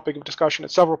a topic of discussion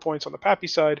at several points on the Pappy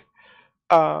side,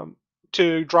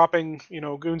 to dropping,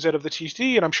 goons out of the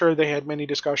TTT, and I'm sure they had many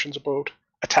discussions about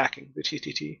attacking the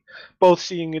TTT, both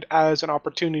seeing it as an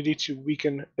opportunity to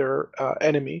weaken their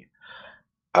enemy.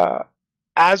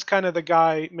 As kind of the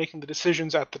guy making the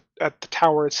decisions at the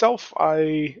tower itself,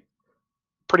 I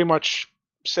pretty much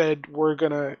said we're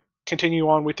gonna continue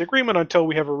on with the agreement until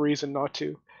we have a reason not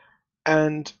to.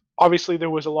 And obviously there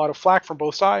was a lot of flack from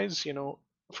both sides,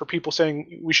 for people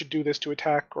saying we should do this to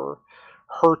attack or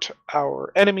hurt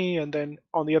our enemy, and then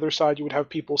on the other side you would have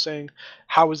people saying,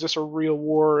 how is this a real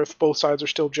war if both sides are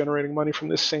still generating money from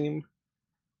this same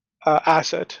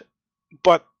asset?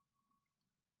 But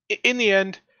in the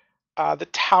end, the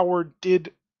tower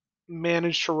did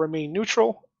manage to remain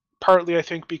neutral, partly I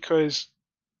think because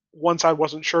one side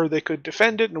wasn't sure they could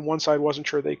defend it, and one side wasn't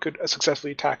sure they could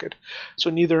successfully attack it.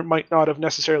 So neither might not have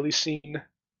necessarily seen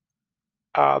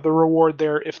the reward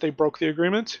there if they broke the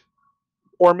agreement,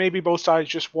 or maybe both sides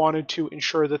just wanted to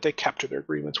ensure that they kept to their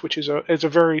agreements, which is a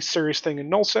very serious thing in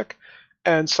nullsec,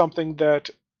 and something that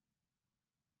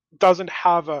doesn't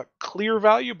have a clear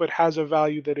value, but has a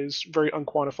value that is very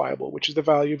unquantifiable, which is the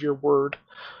value of your word.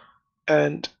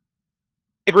 And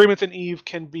agreements in Eve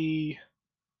can be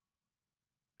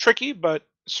tricky, but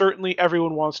certainly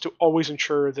everyone wants to always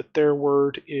ensure that their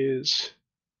word is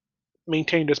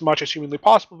maintained as much as humanly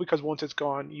possible, because once it's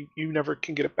gone, you never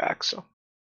can get it back. So, does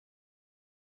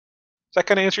that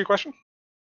kind of answer your question?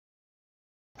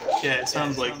 Yeah, it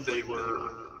sounds like they were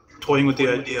toying with the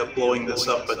idea of blowing this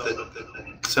up, but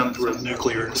that sounds real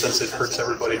nuclear since it hurts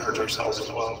everybody and hurts ourselves as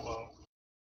well.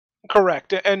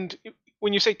 Correct. And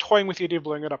when you say toying with the idea of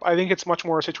blowing it up, I think it's much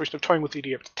more a situation of toying with the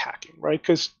idea of attacking, right?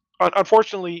 Because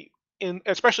unfortunately,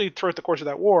 especially throughout the course of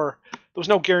that war, there was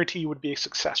no guarantee you would be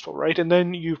successful, right? And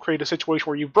then you create a situation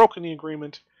where you've broken the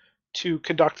agreement to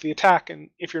conduct the attack, and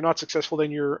if you're not successful,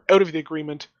 then you're out of the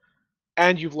agreement,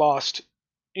 and you've lost,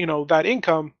 that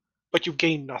income, but you've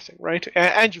gained nothing, right?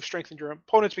 And you've strengthened your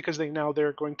opponents because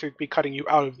they're going to be cutting you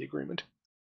out of the agreement.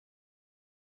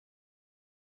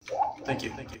 Thank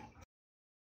you.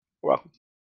 Well,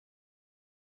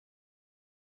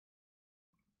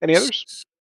 any others?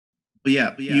 But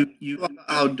yeah, you talk about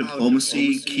how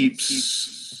diplomacy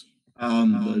keeps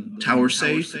the tower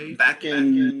safe. Back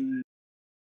in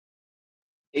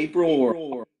April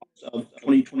or of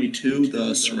 2022,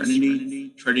 the Serenity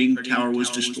Trading Tower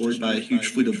was destroyed by a huge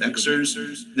fleet of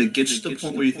Vexers. That gets to the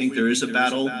point where you think there is a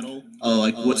battle.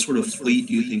 Like, what sort of fleet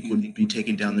do you think would be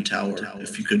taking down the tower,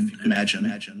 if you could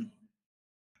imagine?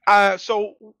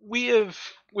 So we've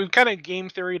kind of game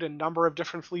theoried a number of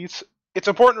different fleets. It's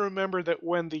important to remember that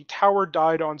when the tower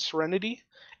died on Serenity,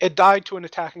 it died to an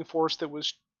attacking force that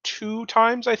was 2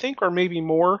 times, I think, or maybe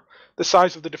more, the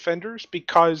size of the defenders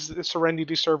because the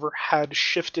Serenity server had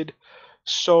shifted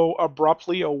so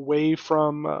abruptly away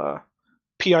from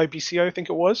PIBC, I think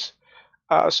it was.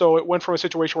 So it went from a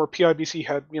situation where PIBC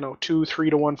had 2,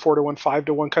 3-1, 4-1,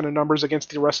 5-1 kind of numbers against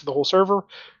the rest of the whole server,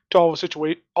 to all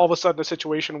of a sudden a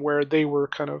situation where they were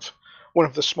kind of one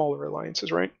of the smaller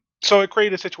alliances, right? So it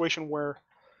created a situation where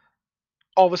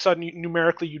all of a sudden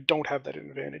numerically you don't have that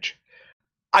advantage.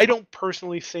 I don't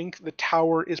personally think the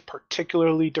tower is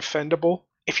particularly defendable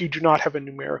if you do not have a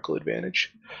numerical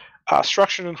advantage.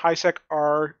 Structured and HiSec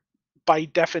are, by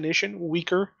definition,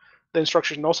 weaker than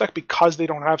structured and nullsec because they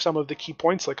don't have some of the key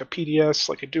points like a PDS,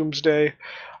 like a Doomsday.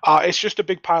 It's just a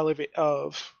big pile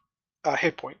of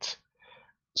hit points.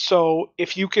 So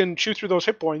if you can chew through those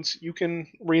hit points, you can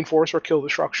reinforce or kill the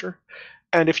structure.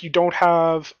 And if you don't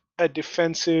have a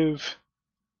defensive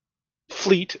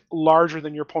fleet larger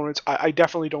than your opponent's, I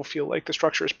definitely don't feel like the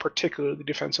structure is particularly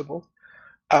defensible.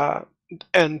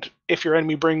 And if your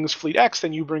enemy brings fleet X,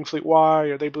 then you bring fleet Y,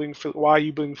 or they bring fleet Y,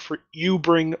 you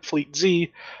bring fleet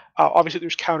Z. Obviously,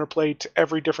 there's counterplay to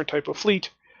every different type of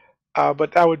fleet,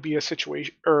 but that would be a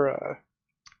situation, or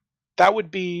that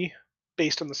would be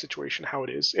based on the situation how it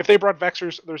is. If they brought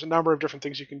Vexers, there's a number of different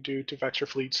things you can do to Vexer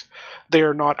fleets. They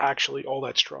are not actually all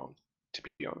that strong, to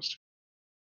be honest.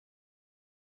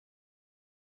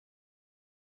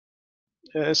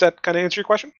 Does that kind of answer your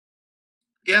question?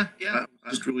 Yeah. I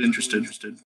was just really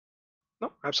interested.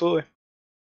 No, absolutely.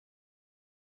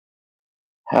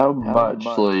 How much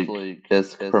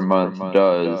ISK per month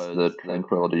does the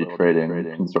Tranquility Trading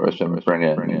Consortium bring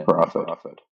in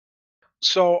profit?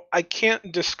 So I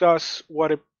can't discuss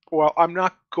I'm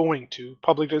not going to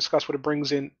publicly discuss what it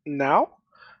brings in now.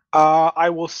 I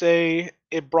will say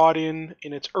it brought in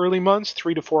its early months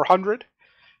 300 to 400,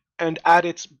 and at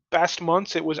its best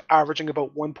months it was averaging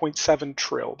about 1.7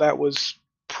 trill. That was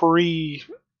pre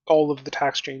all of the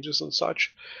tax changes and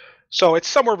such. So it's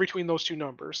somewhere between those two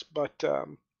numbers, but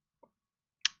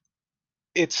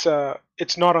it's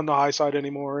not on the high side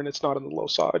anymore, and it's not on the low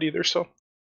side either. So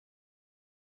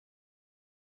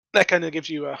that kind of gives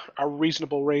you a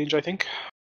reasonable range, I think,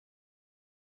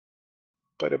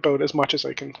 but about as much as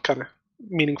I can kind of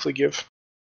meaningfully give.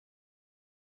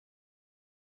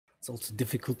 It's also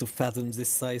difficult to fathom this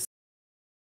size.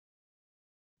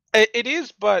 It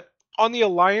is, but on the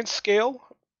alliance scale,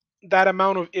 that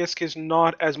amount of ISK is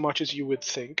not as much as you would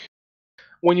think.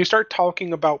 When you start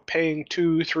talking about paying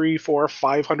 2, 3, 4,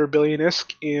 500 billion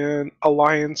ISK in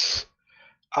alliance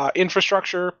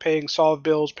infrastructure, paying solve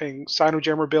bills, paying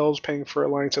Sinojammer bills, paying for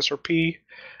alliance SRP,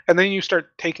 and then you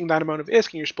start taking that amount of ISK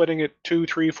and you're splitting it 2,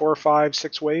 3, 4, 5,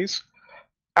 6 ways,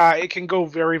 it can go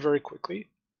very, very quickly.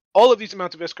 All of these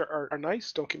amounts of ISK are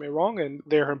nice, don't get me wrong, and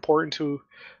they're important to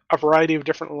a variety of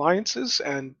different alliances,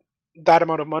 and that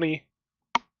amount of money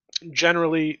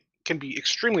generally can be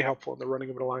extremely helpful in the running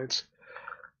of an alliance.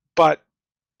 But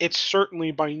it's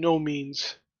certainly by no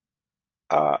means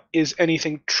is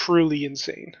anything truly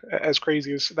insane, as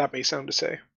crazy as that may sound to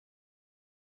say.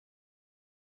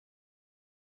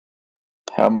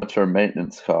 How much are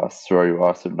maintenance costs, or are you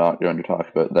also not going to talk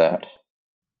about that?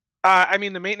 I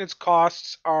mean, the maintenance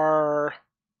costs are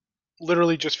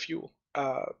literally just fuel.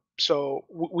 So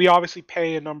we obviously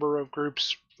pay a number of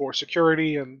groups for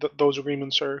security, and those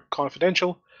agreements are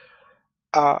confidential.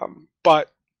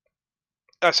 But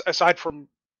aside from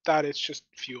that, it's just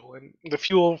fuel, and the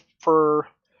fuel for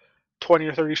 20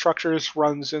 or 30 structures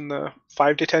runs in the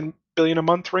 5 to 10 billion a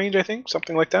month range, I think,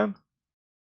 something like that.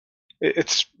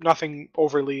 It's nothing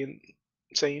overly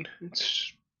insane.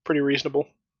 It's pretty reasonable,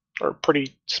 or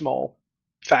pretty small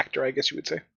factor, I guess you would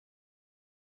say.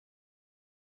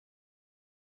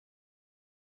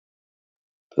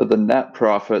 So the net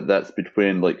profit, that's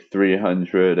between like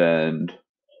 300 and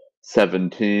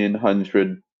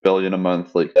 1700 billion a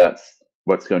month. Like, that's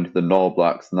what's going to the null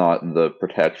blocks, not the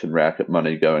protection racket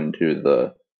money going to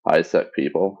the ISEC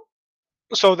people.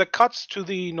 So the cuts to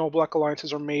the null block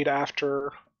alliances are made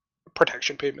after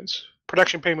protection payments.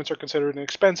 Protection payments are considered an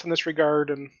expense in this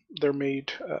regard, and they're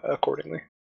made accordingly.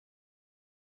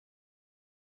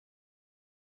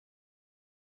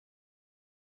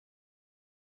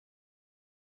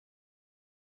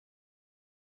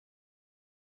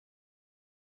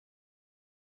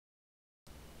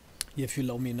 Yeah, if you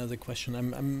allow me another question,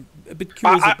 I'm a bit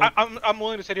curious about... I'm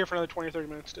willing to sit here for another 20 or 30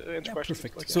 minutes to answer questions.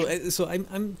 Perfect. Like so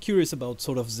I'm curious about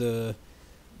sort of the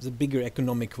bigger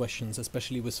economic questions,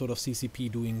 especially with sort of CCP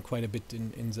doing quite a bit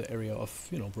in the area of,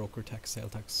 broker tax, sale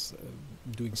tax,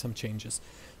 doing some changes.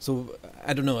 So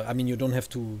I don't know. I mean, you don't have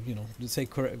to, say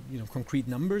concrete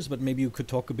numbers, but maybe you could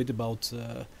talk a bit about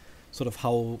sort of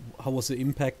how was the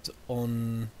impact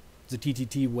on the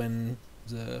TTT when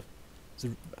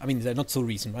I mean, they're not so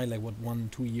recent, right? Like what,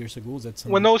 1-2 years ago? That's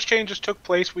when those changes took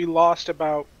place, we lost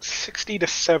about 60 to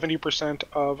 70%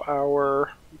 of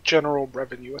our general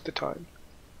revenue at the time.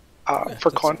 For that's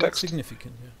context, quite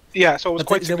significant. Yeah, so it was But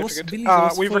quite there was, significant. Vily, there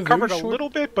was We've for a very recovered a short- little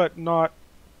bit, but not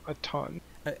a ton.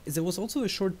 there was also a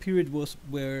short period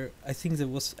where I think there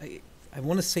was, I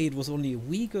want to say it was only a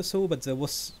week or so, but there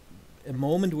was a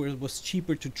moment where it was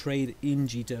cheaper to trade in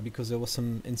Jita because there was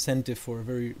some incentive for a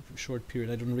very short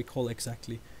period. I don't recall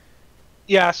exactly.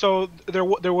 Yeah, so there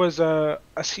was a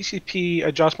CCP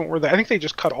adjustment where I think they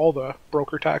just cut all the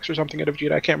broker tax or something out of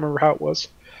Jita. I can't remember how it was,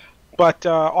 but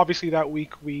obviously that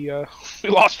week we we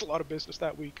lost a lot of business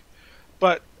that week.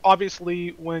 But obviously,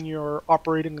 when you're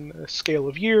operating in a scale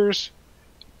of years,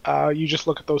 you just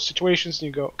look at those situations and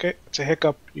you go, okay, it's a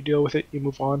hiccup. You deal with it. You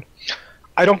move on.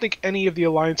 I don't think any of the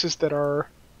alliances that are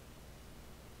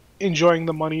enjoying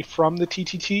the money from the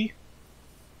TTT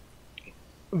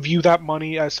view that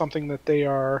money as something that they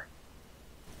are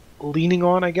leaning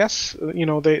on, I guess.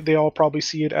 They all probably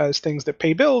see it as things that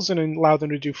pay bills and allow them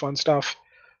to do fun stuff,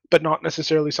 but not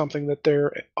necessarily something that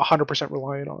they're 100%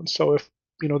 reliant on. So if,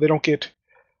 they don't get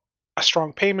a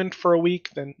strong payment for a week,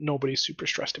 then nobody's super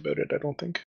stressed about it, I don't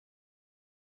think.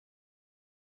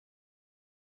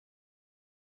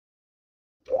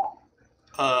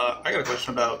 I got a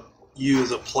question about you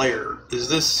as a player. Is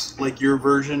this like your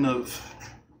version of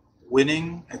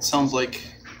winning? It sounds like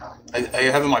I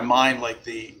have in my mind like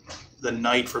the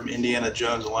knight from Indiana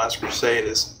Jones and the Last Crusade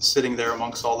is sitting there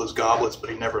amongst all those goblets, but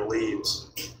he never leaves.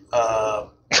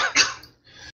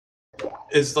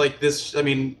 Is like this? I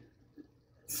mean,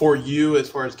 for you as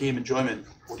far as game enjoyment,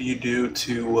 what do you do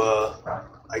to?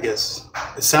 I guess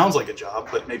it sounds like a job,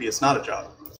 but maybe it's not a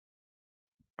job.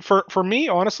 For me,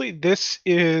 honestly, this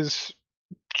is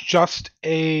just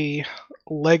a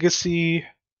legacy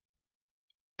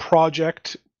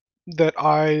project that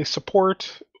I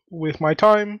support with my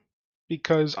time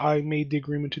because I made the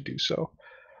agreement to do so.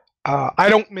 I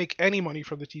don't make any money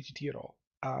from the TTT at all,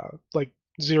 like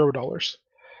 $0.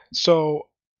 So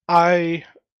I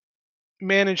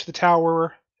manage the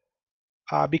tower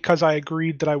because I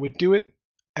agreed that I would do it,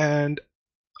 and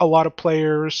a lot of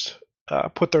players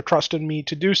put their trust in me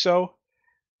to do so.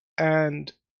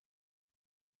 And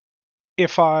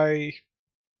if I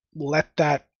let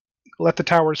the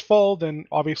towers fall, then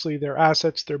obviously their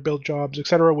assets, their build jobs,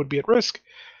 etc., would be at risk.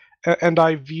 And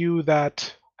I view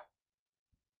that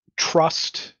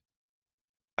trust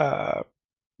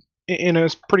in a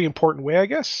pretty important way, I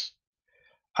guess.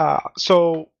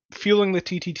 So fueling the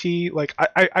TTT, like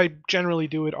I generally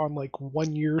do it on like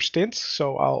 1 year stints.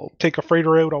 So I'll take a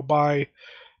freighter out, I'll buy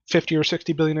 50 or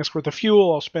 60 billion worth of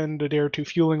fuel, I'll spend a day or two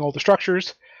fueling all the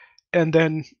structures, and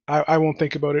then I won't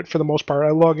think about it for the most part.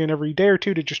 I log in every day or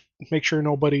two to just make sure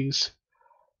nobody's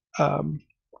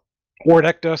war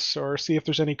decked us or see if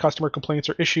there's any customer complaints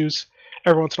or issues.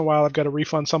 Every once in a while, I've got to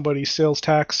refund somebody's sales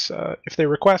tax if they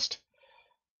request.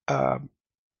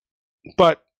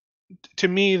 But to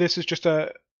me, this is just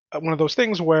one of those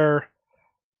things where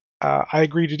I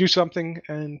agreed to do something,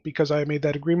 and because I made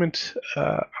that agreement,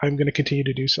 I'm going to continue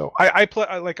to do so. I play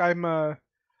like I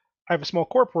have a small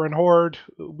corp. We're in Horde.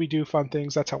 We do fun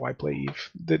things. That's how I play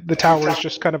Eve. The tower is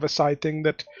just kind of a side thing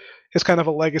that is kind of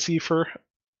a legacy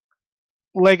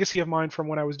of mine from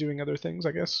when I was doing other things,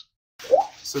 I guess.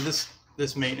 So this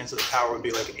maintenance of the tower would be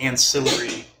like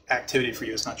ancillary activity for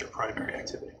you. It's not your primary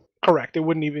activity. Correct. It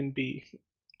wouldn't even be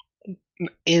an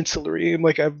ancillary,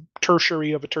 like a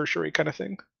tertiary of a tertiary kind of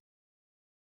thing.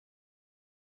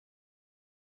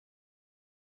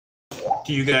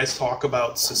 Do you guys talk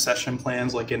about succession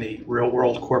plans like any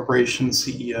real-world corporation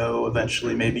CEO?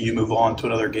 Eventually, maybe you move on to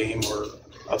another game or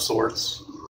of sorts?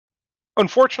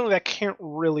 Unfortunately, that can't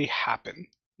really happen.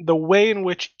 The way in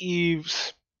which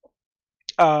Eve's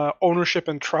ownership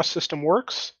and trust system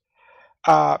works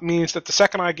means that the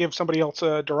second I give somebody else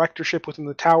a directorship within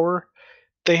the tower,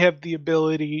 they have the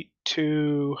ability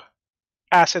to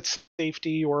asset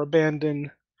safety or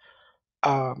abandon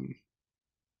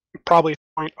probably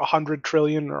 100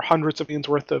 trillion or hundreds of millions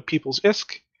worth of people's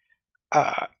ISK.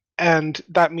 And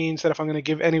that means that if I'm going to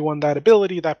give anyone that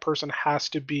ability, that person has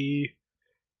to be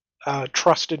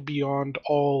trusted beyond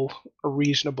all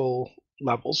reasonable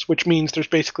levels, which means there's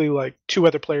basically like two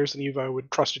other players in EVE I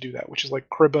would trust to do that, which is like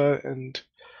Kriba and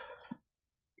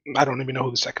I don't even know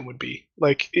who the second would be.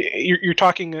 Like you're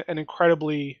talking an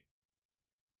incredibly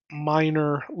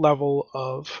minor level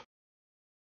of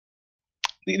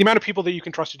the amount of people that you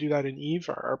can trust to do that in EVE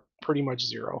are pretty much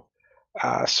zero.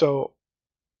 So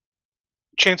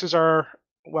chances are,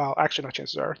 well, actually not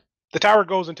chances are, the tower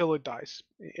goes until it dies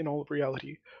in all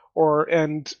reality,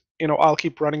 and I'll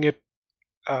keep running it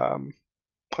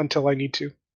until I need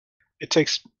to. It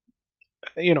takes,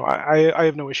 I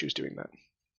have no issues doing that.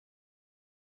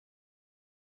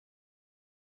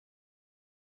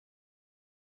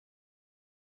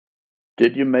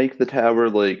 Did you make the tower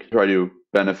try to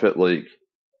benefit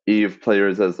Eve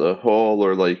players as a whole,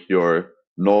 or your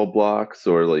null blocks,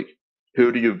 or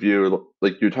who do you view?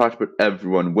 You talked about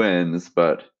everyone wins,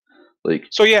 but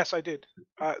So yes, I did.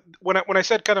 When I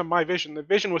said kind of my vision, the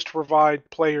vision was to provide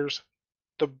players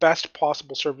the best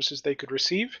possible services they could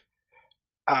receive,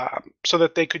 so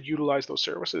that they could utilize those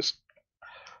services.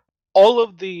 All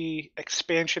of the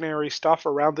expansionary stuff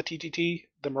around the TTT,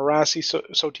 the Marassi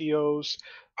Sotios,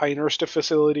 Inersta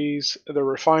facilities, the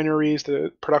refineries,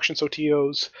 the production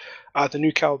Sotios, the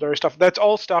new Caldera stuff, that's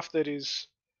all stuff that is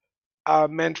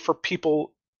meant for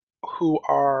people who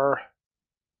are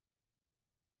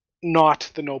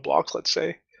not the no blocks, let's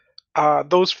say.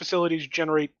 Those facilities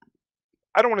generate,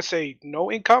 I don't want to say no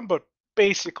income, but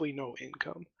basically no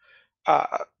income.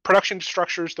 Production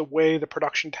structures, the way the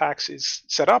production tax is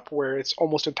set up, where it's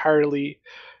almost entirely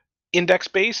index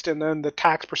based and then the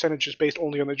tax percentage is based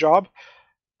only on the job,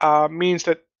 means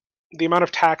that the amount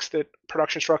of tax that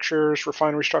production structures,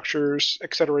 refinery structures,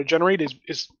 etc. generate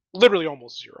is literally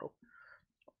almost zero.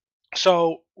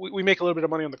 So we make a little bit of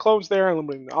money on the clones there, a little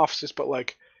bit in the offices, but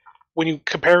when you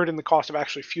compare it in the cost of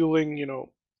actually fueling,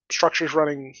 structures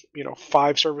running,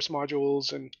 5 service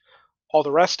modules and all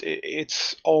the rest,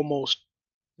 it's almost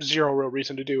zero real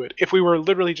reason to do it. If we were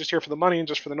literally just here for the money and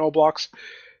just for the no blocks,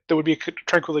 there would be a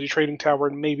Tranquility Trading Tower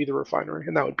and maybe the refinery,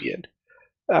 and that would be it.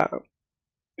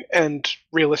 And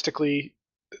realistically,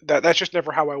 that's just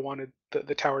never how I wanted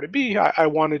the tower to be. I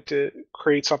wanted to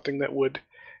create something that would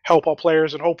help all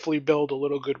players and hopefully build a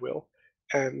little goodwill.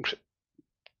 And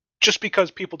just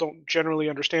because people don't generally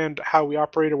understand how we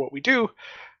operate or what we do,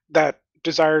 that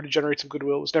desire to generate some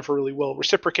goodwill was never really well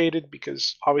reciprocated,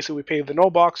 because obviously we pay the no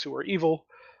box who are evil,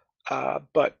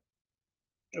 but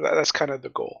that's kind of the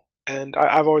goal. And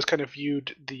I've always kind of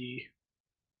viewed the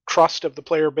trust of the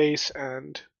player base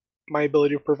and my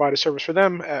ability to provide a service for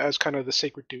them as kind of the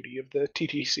sacred duty of the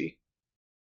TTC.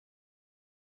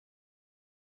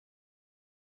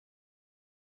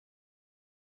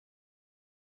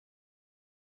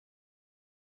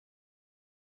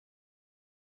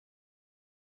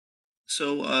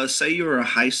 So, say you were a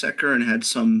high secker and had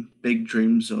some big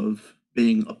dreams of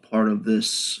being a part of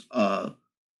this, I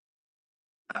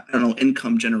don't know,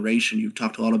 income generation. You've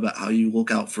talked a lot about how you look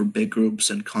out for big groups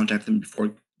and contact them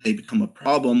before they become a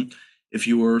problem. If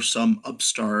you were some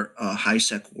upstart, high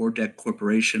sec war deck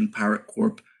corporation, pirate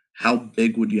corp, how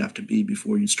big would you have to be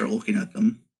before you start looking at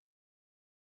them?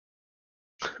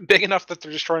 Big enough that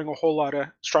they're destroying a whole lot of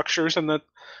structures and that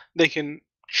they can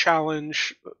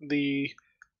challenge the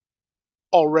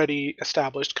already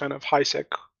established kind of high sec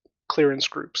clearance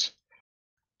groups.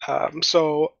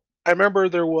 So I remember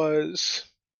there was,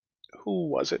 who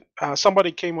was it?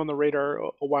 Somebody came on the radar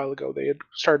a while ago. They had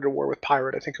started a war with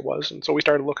Pirate, I think it was, and so we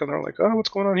started looking. They're like, "Oh, what's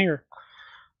going on here?"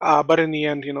 But in the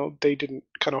end, they didn't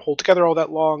kind of hold together all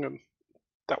that long, and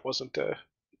that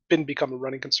didn't become a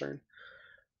running concern.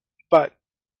 But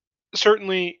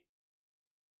certainly,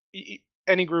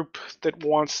 any group that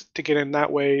wants to get in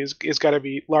that way is got to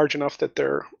be large enough that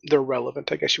they're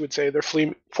relevant, I guess you would say. They're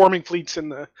forming fleets in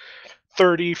the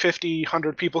 30, 50,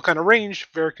 100 people kind of range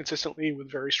very consistently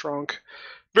with very strong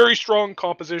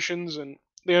compositions, and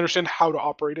they understand how to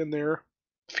operate in their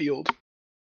field.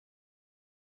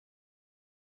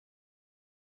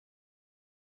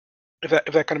 If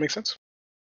that kind of makes sense.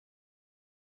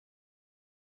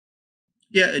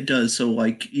 Yeah, it does. So,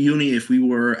 like Uni, if we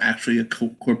were actually a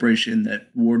corporation that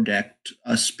war decked,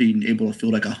 us being able to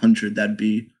field like 100, that'd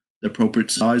be the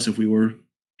appropriate size if we were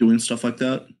doing stuff like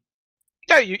that.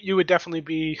 Yeah, you would definitely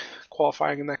be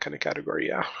qualifying in that kind of category,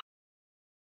 yeah.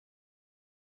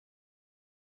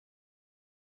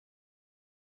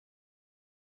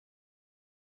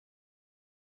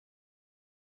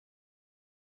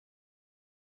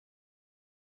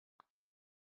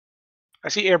 I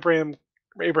see Abraham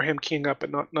keying up,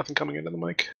 but nothing coming into the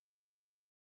mic.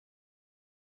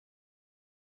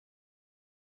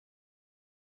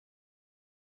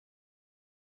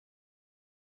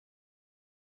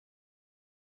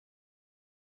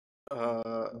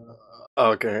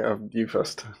 Okay, you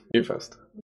first. You first.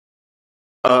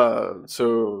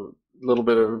 So a little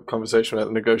bit of conversation about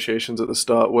the negotiations at the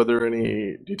start. Were there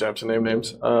any? Do you have to name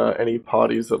names? Any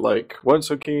parties that weren't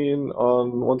so keen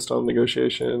on one style of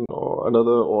negotiation or another,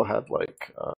 or had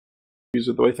views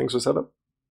of the way things were set up?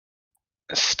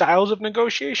 Styles of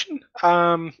negotiation.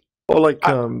 Or like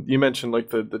you mentioned, like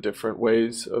the different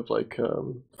ways of like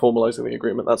formalizing the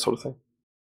agreement, that sort of thing.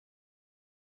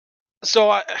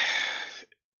 So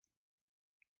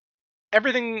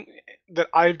everything that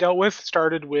I've dealt with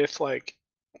started with like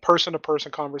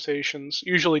person-to-person conversations,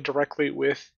 usually directly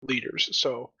with leaders.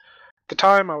 So at the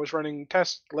time, I was running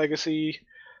Test Legacy,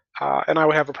 and I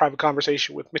would have a private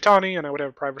conversation with Mitani, and I would have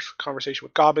a private conversation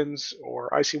with Gobbins or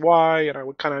ICY, and I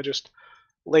would kind of just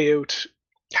lay out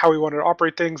how we wanted to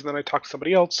operate things, and then I talk to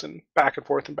somebody else, and back and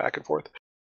forth and back and forth.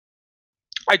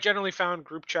 I generally found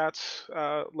group chats,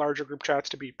 larger group chats,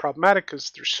 to be problematic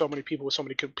because there's so many people with so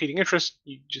many competing interests.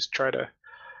 You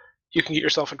can get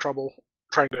yourself in trouble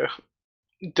trying to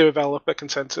develop a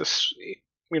consensus.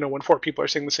 When 4 people are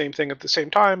saying the same thing at the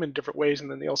same time in different ways, and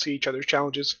then they all see each other's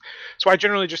challenges. So I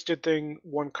generally just did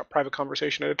one private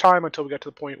conversation at a time until we got to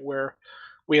the point where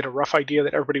we had a rough idea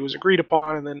that everybody was agreed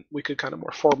upon, and then we could kind of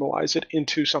more formalize it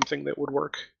into something that would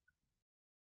work.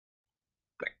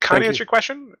 That kind of answer your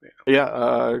question?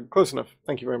 Yeah, close enough.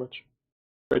 Thank you very much.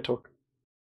 Great talk.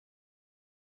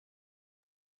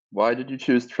 Why did you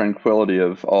choose Tranquility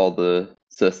of all the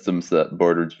systems that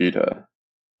border Jita?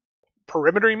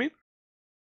 Perimeter, you mean?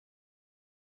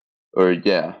 Or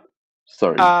yeah,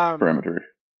 sorry, perimeter.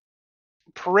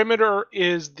 Perimeter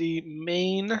is the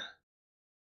main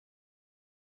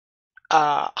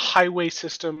highway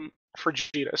system for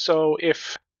Jita. So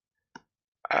if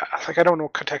I don't know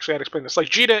contextually how to explain this. Like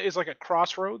Jita is like a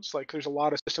crossroads. Like there's a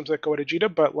lot of systems that go to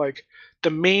Jita, but like the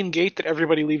main gate that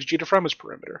everybody leaves Jita from is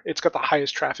Perimeter. It's got the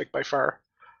highest traffic by far,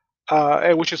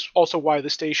 which is also why the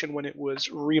station, when it was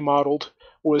remodeled,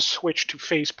 was switched to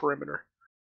face Perimeter.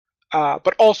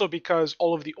 But also because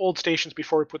all of the old stations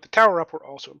before we put the tower up were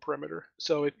also in Perimeter,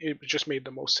 so it just made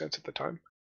the most sense at the time.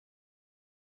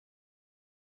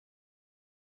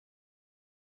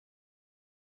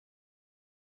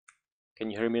 Can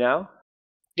you hear me now?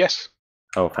 Yes.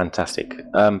 Oh, fantastic.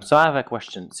 So I have a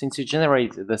question. Since you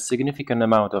generate the significant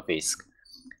amount of ISK,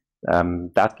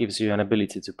 that gives you an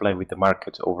ability to play with the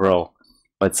market overall.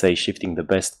 Let's say shifting the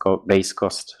base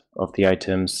cost of the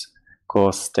items,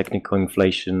 cost, technical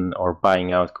inflation, or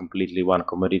buying out completely one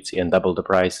commodity and double the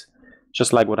price,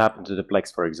 just like what happened to the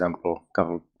Plex, for example,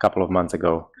 couple of months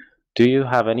ago. Do you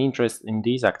have any interest in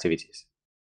these activities?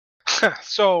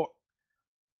 So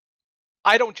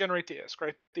I don't generate the ISK,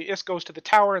 right? The ISK goes to the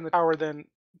tower, and the tower then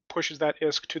pushes that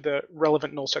ISK to the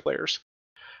relevant nullsec layers.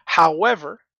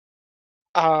 However,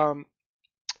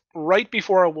 right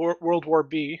before World War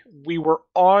B, we were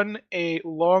on a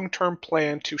long-term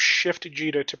plan to shift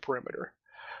Jita to Perimeter.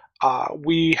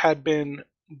 We had been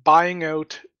buying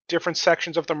out different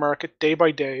sections of the market day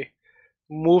by day,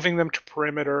 moving them to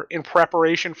Perimeter in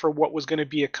preparation for what was going to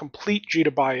be a complete Jita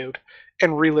buyout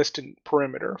and relist in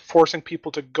Perimeter, forcing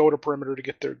people to go to Perimeter to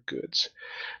get their goods.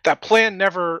 That plan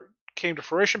never came to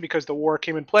fruition because the war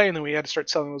came in play, and then we had to start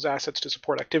selling those assets to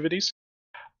support activities.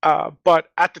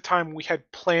 But at the time, we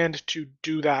had planned to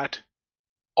do that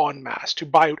en masse, to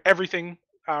buy out everything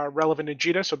relevant in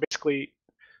Jita. So basically,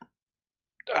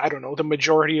 I don't know, the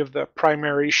majority of the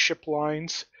primary ship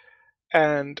lines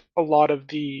and a lot of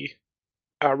the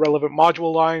relevant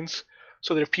module lines,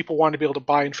 so that if people wanted to be able to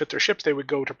buy and fit their ships, they would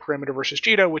go to Perimeter versus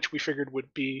Jita, which we figured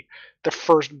would be the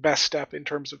first best step in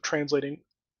terms of translating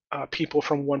people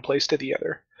from one place to the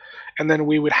other. And then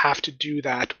we would have to do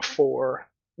that for,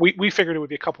 we figured it would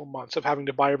be a couple of months of having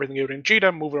to buy everything out in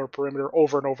Jita, move it over Perimeter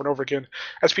over and over and over again,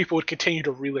 as people would continue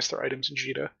to relist their items in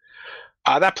Jita.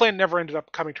 That plan never ended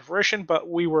up coming to fruition, but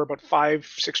we were about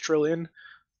 5-6 trillion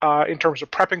in terms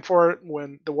of prepping for it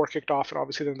when the war kicked off, and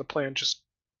obviously then the plan just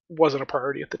wasn't a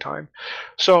priority at the time.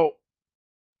 So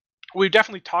we've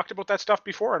definitely talked about that stuff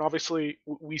before, and obviously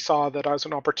we saw that as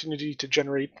an opportunity to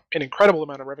generate an incredible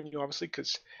amount of revenue, obviously,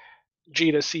 because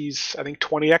Jita sees, I think,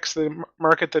 20x the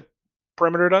market that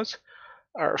Perimeter does,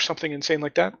 or something insane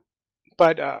like that.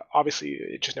 But obviously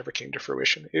it just never came to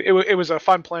fruition. It was a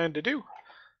fun plan to do,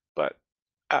 but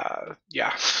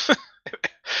yeah.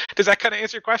 Does that kind of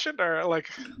answer your question, or like?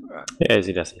 Yes,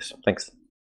 it does. Yes, thanks.